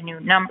overall revenue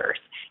numbers.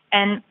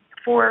 And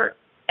for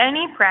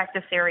any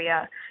practice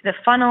area, the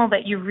funnel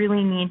that you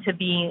really need to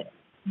be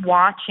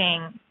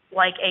watching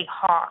like a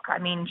hawk,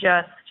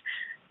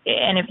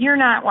 and if you're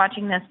not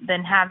watching this,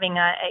 then having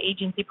an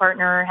agency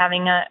partner,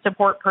 having a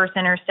support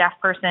person or staff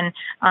person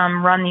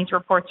run these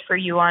reports for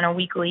you on a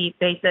weekly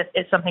basis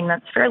is something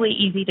that's fairly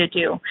easy to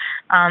do,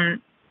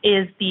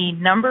 is the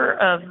number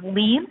of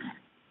leads,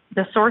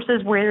 the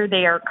sources where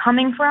they are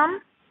coming from,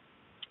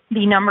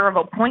 the number of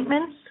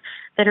appointments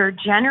that are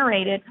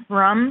generated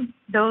from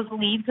those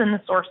leads and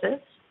the sources,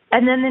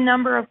 and then the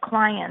number of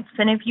clients.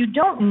 And if you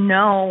don't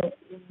know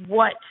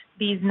what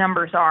these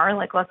numbers are,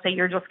 like let's say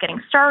you're just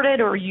getting started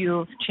or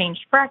you've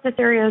changed practice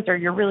areas or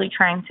you're really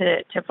trying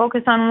to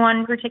focus on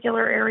one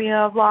particular area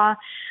of law,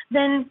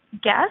 then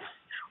guess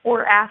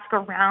or ask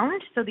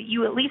around so that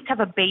you at least have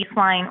a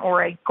baseline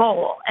or a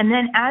goal. And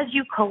then as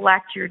you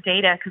collect your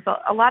data, because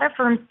a lot of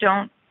firms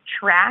don't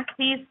track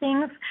these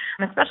things,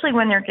 especially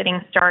when they're getting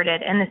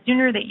started. And the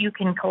sooner that you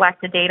can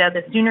collect the data,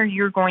 the sooner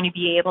you're going to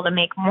be able to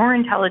make more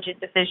intelligent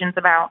decisions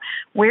about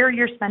where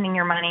you're spending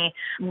your money,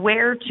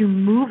 where to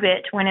move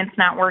it when it's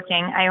not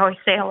working. I always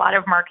say a lot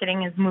of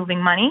marketing is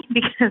moving money,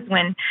 because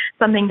when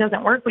something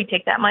doesn't work, we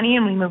take that money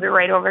and we move it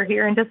right over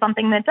here into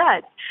something that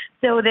does.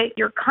 So that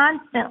you're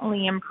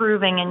constantly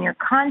improving and you're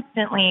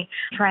constantly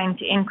trying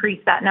to increase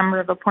that number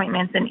of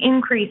appointments and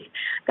increase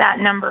that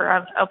number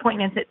of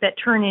appointments that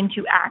turn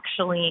into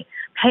actually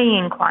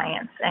paying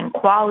clients and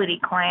quality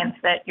clients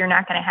that you're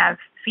not going to have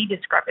fee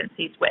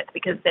discrepancies with,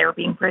 because they're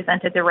being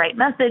presented the right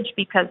message,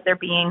 because they're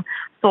being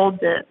sold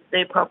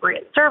the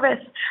appropriate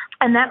service.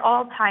 And that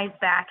all ties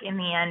back in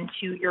the end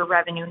to your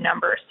revenue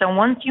numbers. So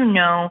once you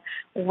know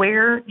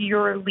where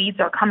your leads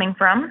are coming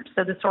from,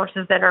 so the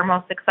sources that are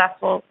most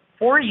successful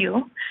for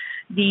you,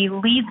 the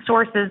lead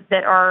sources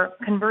that are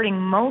converting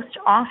most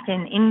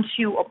often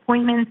into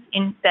appointments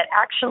that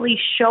actually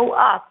show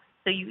up.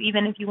 So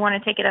even if you want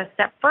to take it a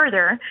step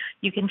further,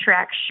 you can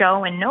track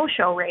show and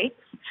no-show rates,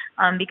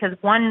 because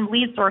one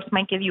lead source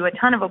might give you a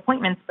ton of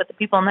appointments, but the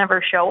people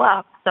never show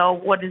up. So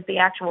what is the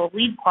actual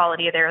lead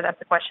quality there?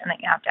 That's a question that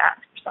you have to ask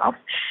yourself.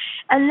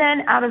 And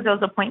then out of those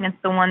appointments,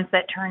 the ones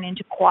that turn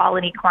into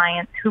quality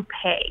clients who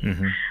pay.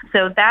 Mm-hmm.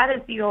 So that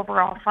is the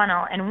overall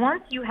funnel. And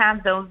once you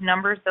have those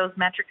numbers, those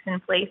metrics in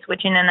place,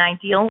 which in an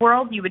ideal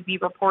world you would be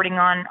reporting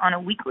on a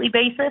weekly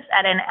basis,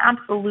 at an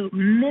absolute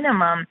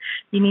minimum,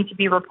 you need to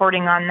be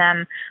reporting on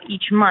them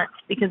each month,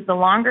 because the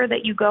longer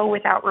that you go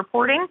without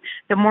reporting,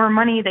 the more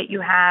money that you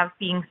have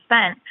being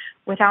spent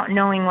without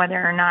knowing whether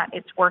or not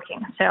it's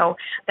working. So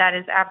that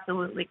is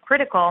absolutely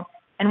critical.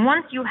 And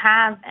once you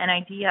have an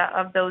idea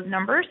of those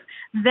numbers,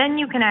 then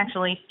you can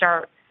actually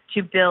start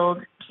to build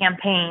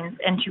campaigns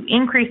and to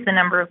increase the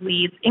number of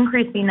leads,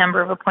 increase the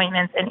number of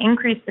appointments, and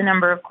increase the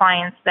number of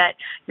clients that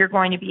you're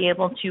going to be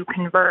able to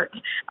convert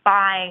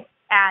by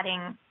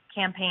adding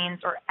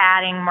campaigns or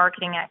adding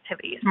marketing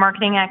activities.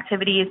 Marketing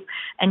activities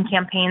and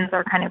campaigns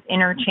are kind of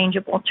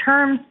interchangeable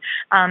terms.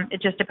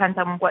 It just depends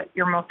on what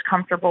you're most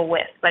comfortable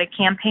with. But a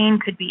campaign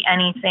could be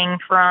anything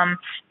from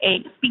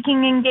a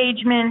speaking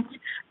engagement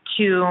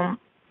to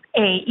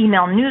a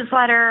email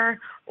newsletter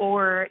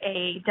or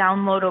a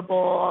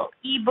downloadable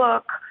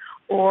ebook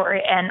or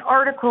an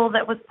article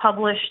that was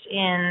published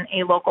in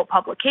a local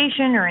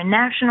publication or a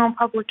national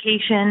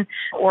publication,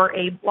 or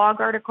a blog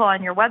article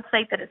on your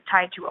website that is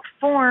tied to a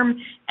form.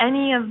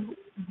 Any of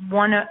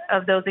one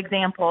of those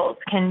examples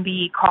can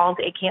be called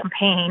a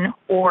campaign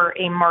or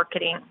a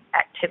marketing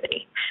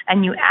activity.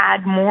 And you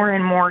add more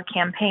and more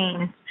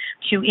campaigns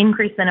to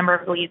increase the number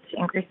of leads,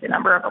 increase the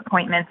number of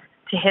appointments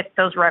to hit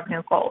those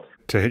revenue goals.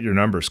 To hit your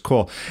numbers.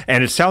 Cool.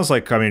 And it sounds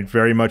like,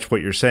 very much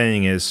what you're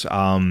saying is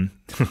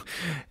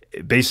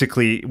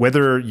basically,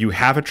 whether you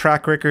have a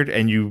track record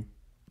and you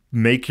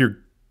make your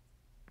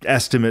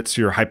estimates,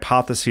 your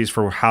hypotheses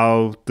for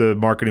how the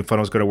marketing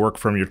funnel is going to work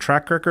from your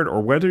track record,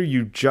 or whether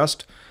you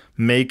just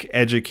make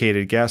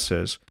educated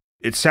guesses,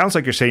 it sounds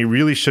like you're saying you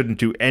really shouldn't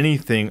do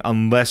anything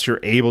unless you're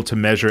able to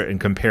measure it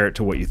and compare it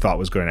to what you thought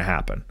was going to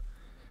happen.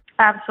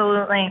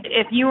 Absolutely.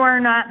 If you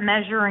are not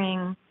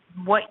measuring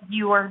what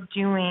you are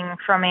doing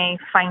from a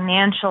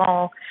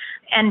financial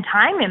and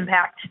time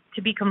impact,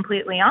 to be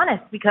completely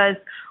honest, because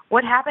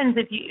what happens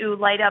if you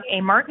light up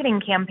a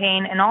marketing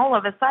campaign and all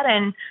of a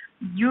sudden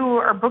you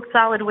are booked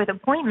solid with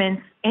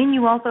appointments and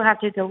you also have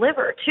to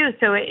deliver too?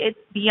 So it's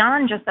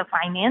beyond just the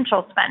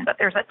financial spend, but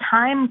there's a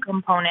time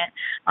component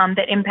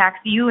that impacts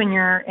you and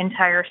your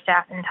entire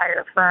staff,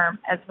 entire firm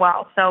as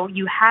well. So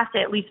you have to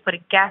at least put a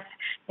guess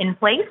in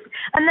place.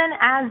 And then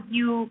as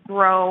you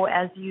grow,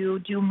 as you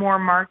do more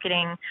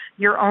marketing,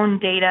 your own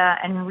data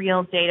and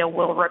real data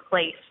will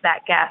replace that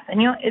guess. And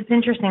it's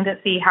interesting to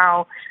see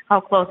how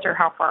close or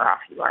how far off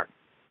you are.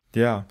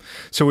 Yeah.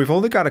 So we've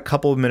only got a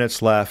couple of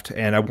minutes left,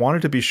 and I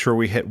wanted to be sure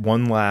we hit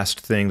one last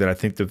thing that I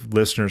think the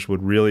listeners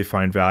would really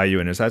find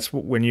value in. That's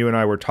when you and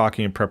I were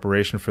talking in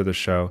preparation for the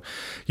show,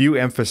 you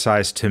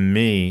emphasized to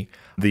me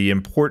the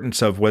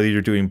importance of whether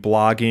you're doing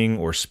blogging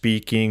or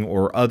speaking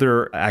or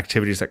other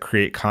activities that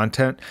create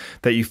content,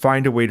 that you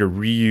find a way to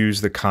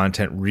reuse the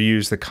content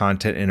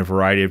in a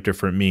variety of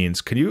different means.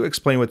 Can you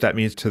explain what that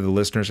means to the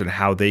listeners and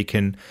how they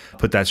can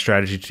put that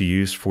strategy to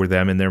use for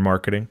them in their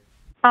marketing?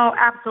 Oh,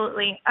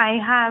 absolutely. I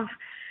have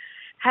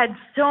had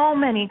so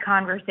many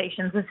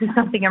conversations. This is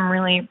something I'm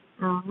really,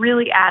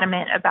 really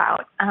adamant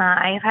about.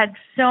 I've had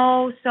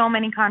so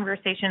many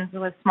conversations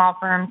with small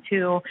firms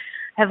who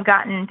have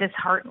gotten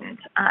disheartened,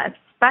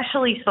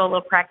 especially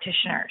solo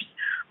practitioners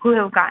who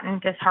have gotten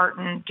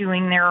disheartened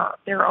doing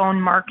their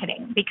own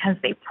marketing because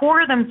they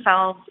pour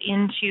themselves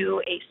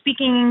into a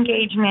speaking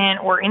engagement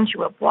or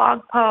into a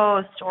blog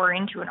post or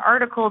into an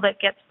article that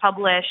gets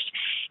published,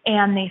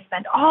 and they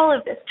spend all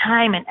of this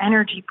time and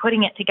energy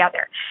putting it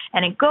together.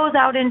 And it goes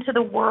out into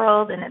the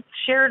world and it's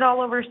shared all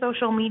over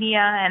social media,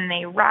 and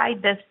they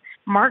ride this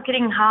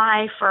marketing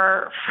high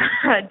for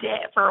a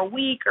day, for a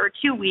week or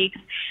 2 weeks,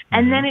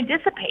 and then it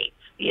dissipates.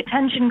 the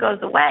attention goes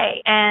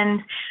away, and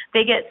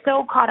they get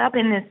so caught up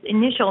in this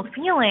initial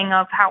feeling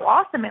of how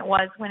awesome it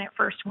was when it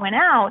first went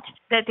out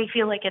that they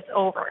feel like it's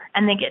over,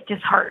 and they get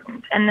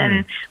disheartened. And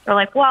then they're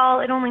like, well,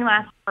 it only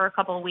lasts for a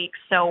couple of weeks,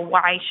 so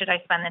why should I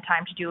spend the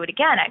time to do it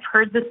again? I've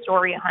heard this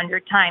story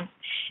 100 times.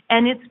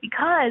 And it's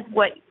because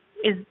what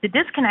is the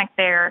disconnect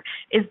there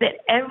is that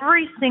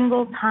every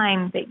single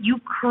time that you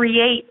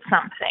create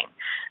something,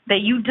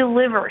 that you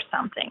deliver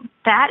something,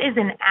 that is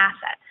an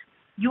asset.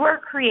 You are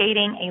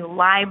creating a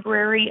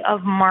library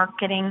of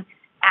marketing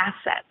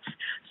assets.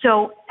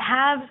 So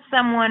have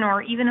someone,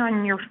 or even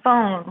on your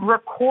phone,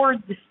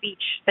 record the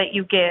speech that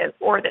you give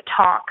or the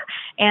talk,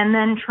 and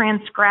then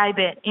transcribe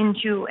it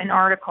into an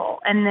article,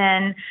 and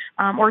then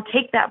or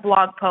take that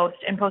blog post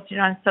and post it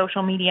on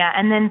social media,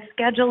 and then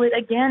schedule it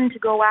again to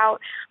go out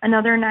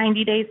another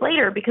 90 days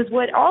later. Because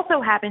what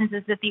also happens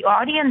is that the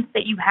audience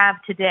that you have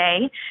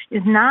today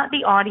is not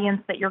the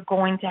audience that you're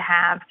going to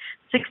have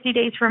 60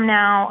 days from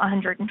now,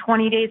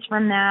 120 days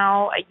from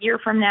now, a year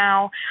from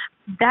now.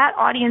 That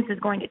audience is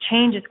going to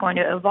change, it's going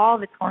to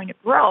evolve, it's going to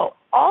grow.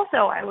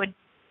 Also, I would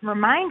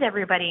remind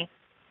everybody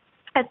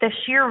that the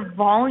sheer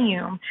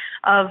volume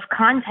of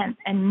content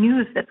and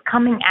news that's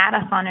coming at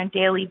us on a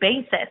daily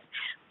basis,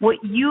 what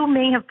you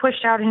may have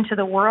pushed out into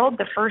the world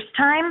the first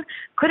time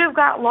could have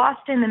got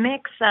lost in the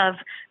mix of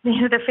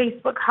the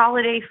Facebook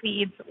holiday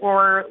feeds,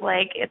 or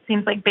like it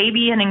seems like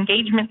baby and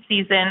engagement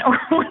season, or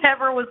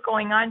whatever was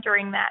going on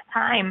during that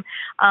time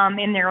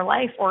in their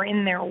life or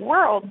in their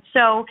world.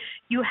 So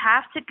you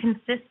have to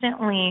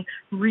consistently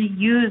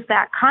reuse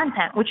that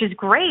content, which is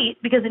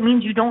great because it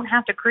means you don't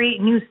have to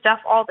create new stuff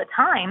all the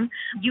time.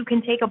 You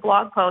can take a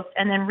blog post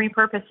and then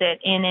repurpose it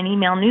in an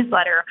email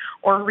newsletter,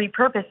 or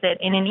repurpose it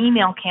in an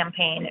email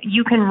campaign.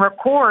 You can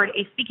record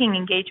a speaking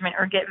engagement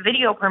or get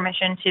video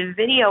permission to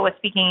video a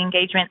speaking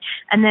engagement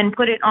and then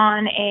put it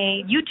on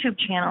a YouTube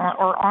channel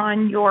or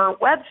on your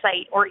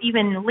website, or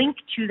even link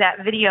to that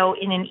video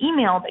in an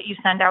email that you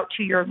send out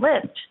to your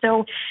list.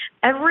 So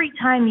every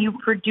time you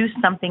produce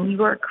something,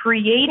 you are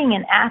creating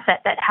an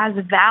asset that has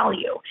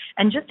value.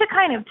 And just to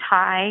kind of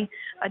tie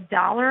a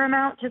dollar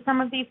amount to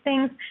some of these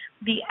things,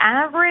 the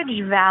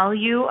average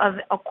value of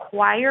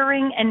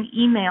acquiring an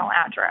email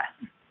address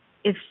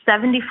is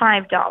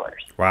 $75.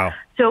 Wow.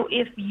 So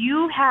if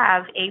you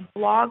have a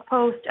blog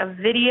post, a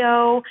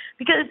video,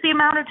 because it's the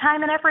amount of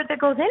time and effort that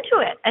goes into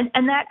it,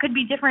 and that could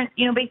be different,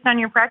 based on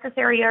your practice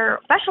area or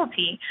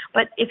specialty,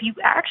 but if you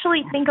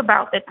actually think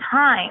about the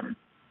time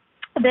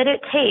that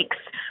it takes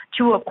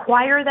to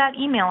acquire that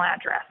email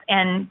address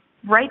and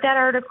write that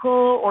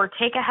article or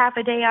take a half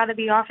a day out of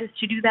the office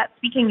to do that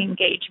speaking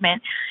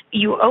engagement,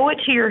 you owe it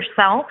to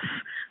yourself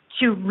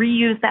to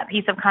reuse that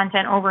piece of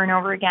content over and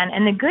over again.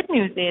 And the good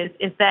news is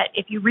that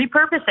if you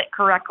repurpose it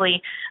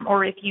correctly,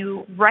 or if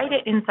you write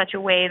it in such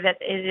a way that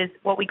it is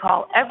what we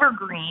call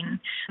evergreen,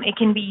 it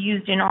can be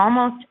used in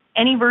almost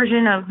any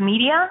version of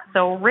media,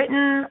 so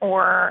written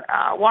or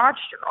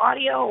watched or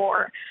audio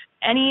or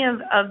any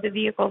of the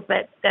vehicles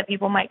that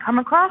people might come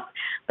across.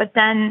 But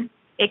then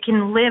it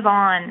can live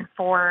on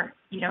for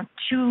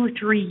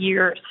 2-3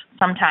 years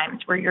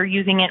sometimes, where you're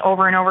using it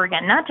over and over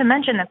again, not to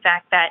mention the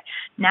fact that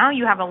now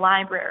you have a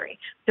library.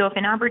 So if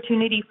an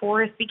opportunity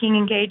for a speaking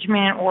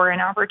engagement or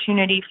an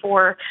opportunity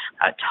for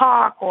a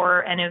talk or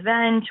an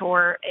event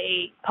or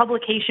a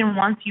publication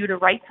wants you to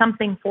write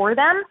something for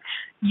them,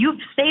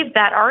 you've saved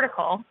that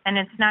article, and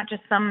it's not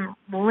just some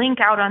link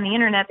out on the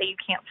internet that you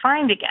can't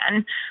find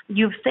again.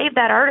 You've saved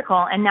that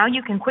article, and now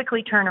you can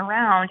quickly turn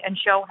around and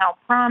show how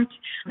prompt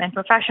and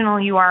professional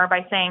you are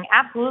by saying,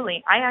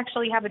 absolutely, I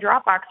actually have a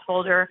Dropbox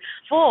folder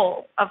full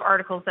of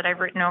articles that I've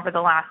written over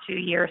the last 2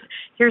 years.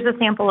 Here's a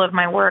sample of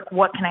my work.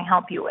 What can I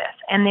help you with?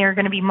 And they're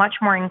going to be much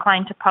more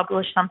inclined to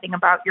publish something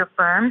about your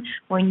firm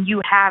when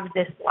you have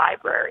this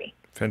library.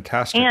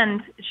 Fantastic.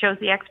 And it shows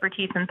the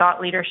expertise and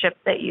thought leadership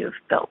that you've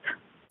built.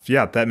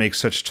 Yeah, that makes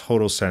such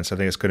total sense. I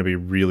think it's going to be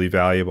really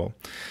valuable.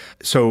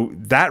 So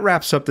that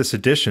wraps up this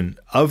edition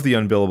of the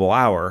Un-Billable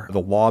Hour,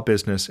 the Law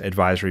Business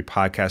Advisory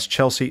Podcast.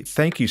 Chelsey,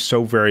 thank you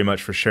so very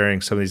much for sharing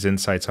some of these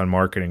insights on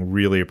marketing.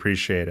 Really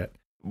appreciate it.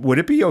 Would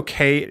it be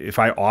okay if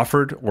I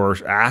offered or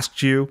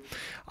asked you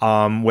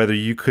whether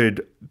you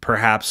could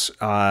perhaps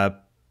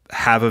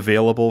have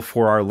available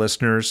for our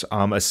listeners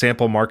a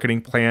sample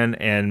marketing plan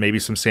and maybe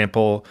some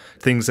sample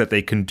things that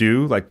they can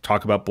do, like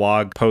talk about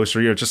blog posts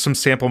or just some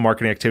sample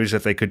marketing activities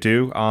that they could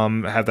do,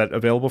 have that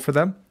available for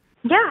them?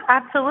 Yeah,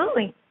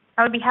 absolutely.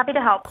 I would be happy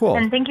to help. Cool.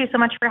 And thank you so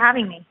much for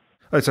having me.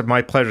 It's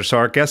my pleasure. So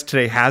our guest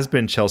today has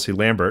been Chelsey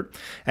Lambert,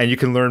 and you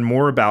can learn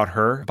more about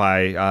her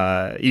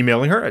by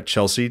emailing her at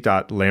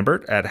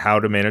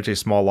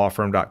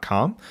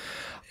chelsey.lambert@howtomanageasmalllawfirm.com.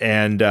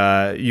 And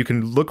you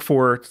can look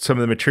for some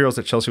of the materials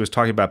that Chelsey was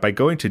talking about by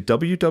going to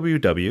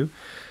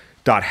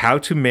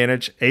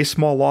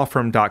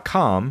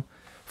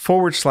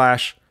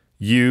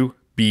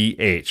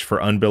www.howtomanageasmalllawfirm.com/UBH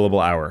for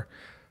Un-Billable Hour.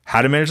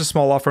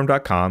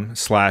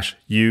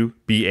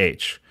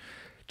 howtomanageasmalllawfirm.com/UBH.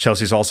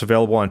 Chelsey's also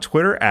available on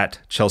Twitter at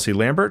Chelsey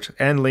Lambert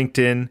and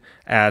LinkedIn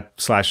at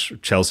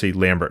 /Chelsey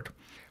Lambert.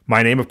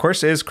 My name, of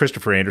course, is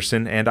Christopher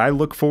Anderson, and I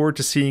look forward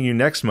to seeing you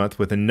next month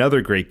with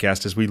another great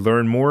guest as we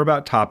learn more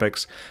about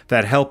topics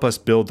that help us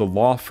build the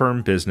law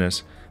firm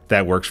business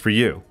that works for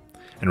you.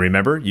 And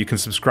remember, you can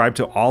subscribe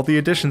to all the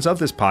editions of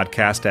this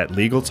podcast at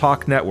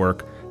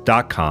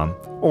LegalTalkNetwork.com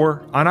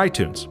or on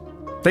iTunes.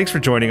 Thanks for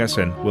joining us,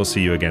 and we'll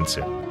see you again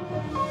soon.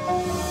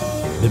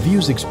 The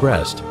views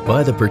expressed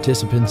by the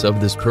participants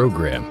of this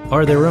program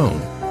are their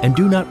own and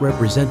do not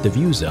represent the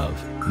views of,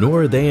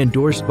 nor are they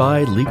endorsed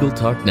by Legal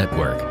Talk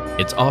Network,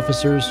 its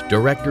officers,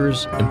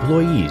 directors,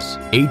 employees,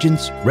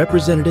 agents,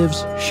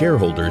 representatives,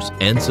 shareholders,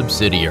 and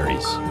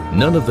subsidiaries.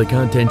 None of the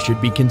content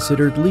should be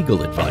considered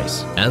legal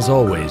advice. As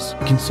always,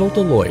 consult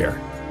a lawyer.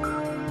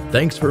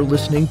 Thanks for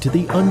listening to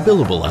the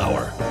Un-Billable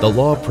Hour, the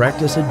Law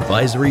Practice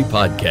Advisory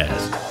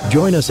Podcast.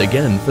 Join us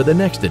again for the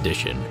next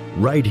edition,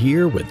 right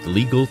here with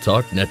Legal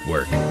Talk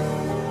Network.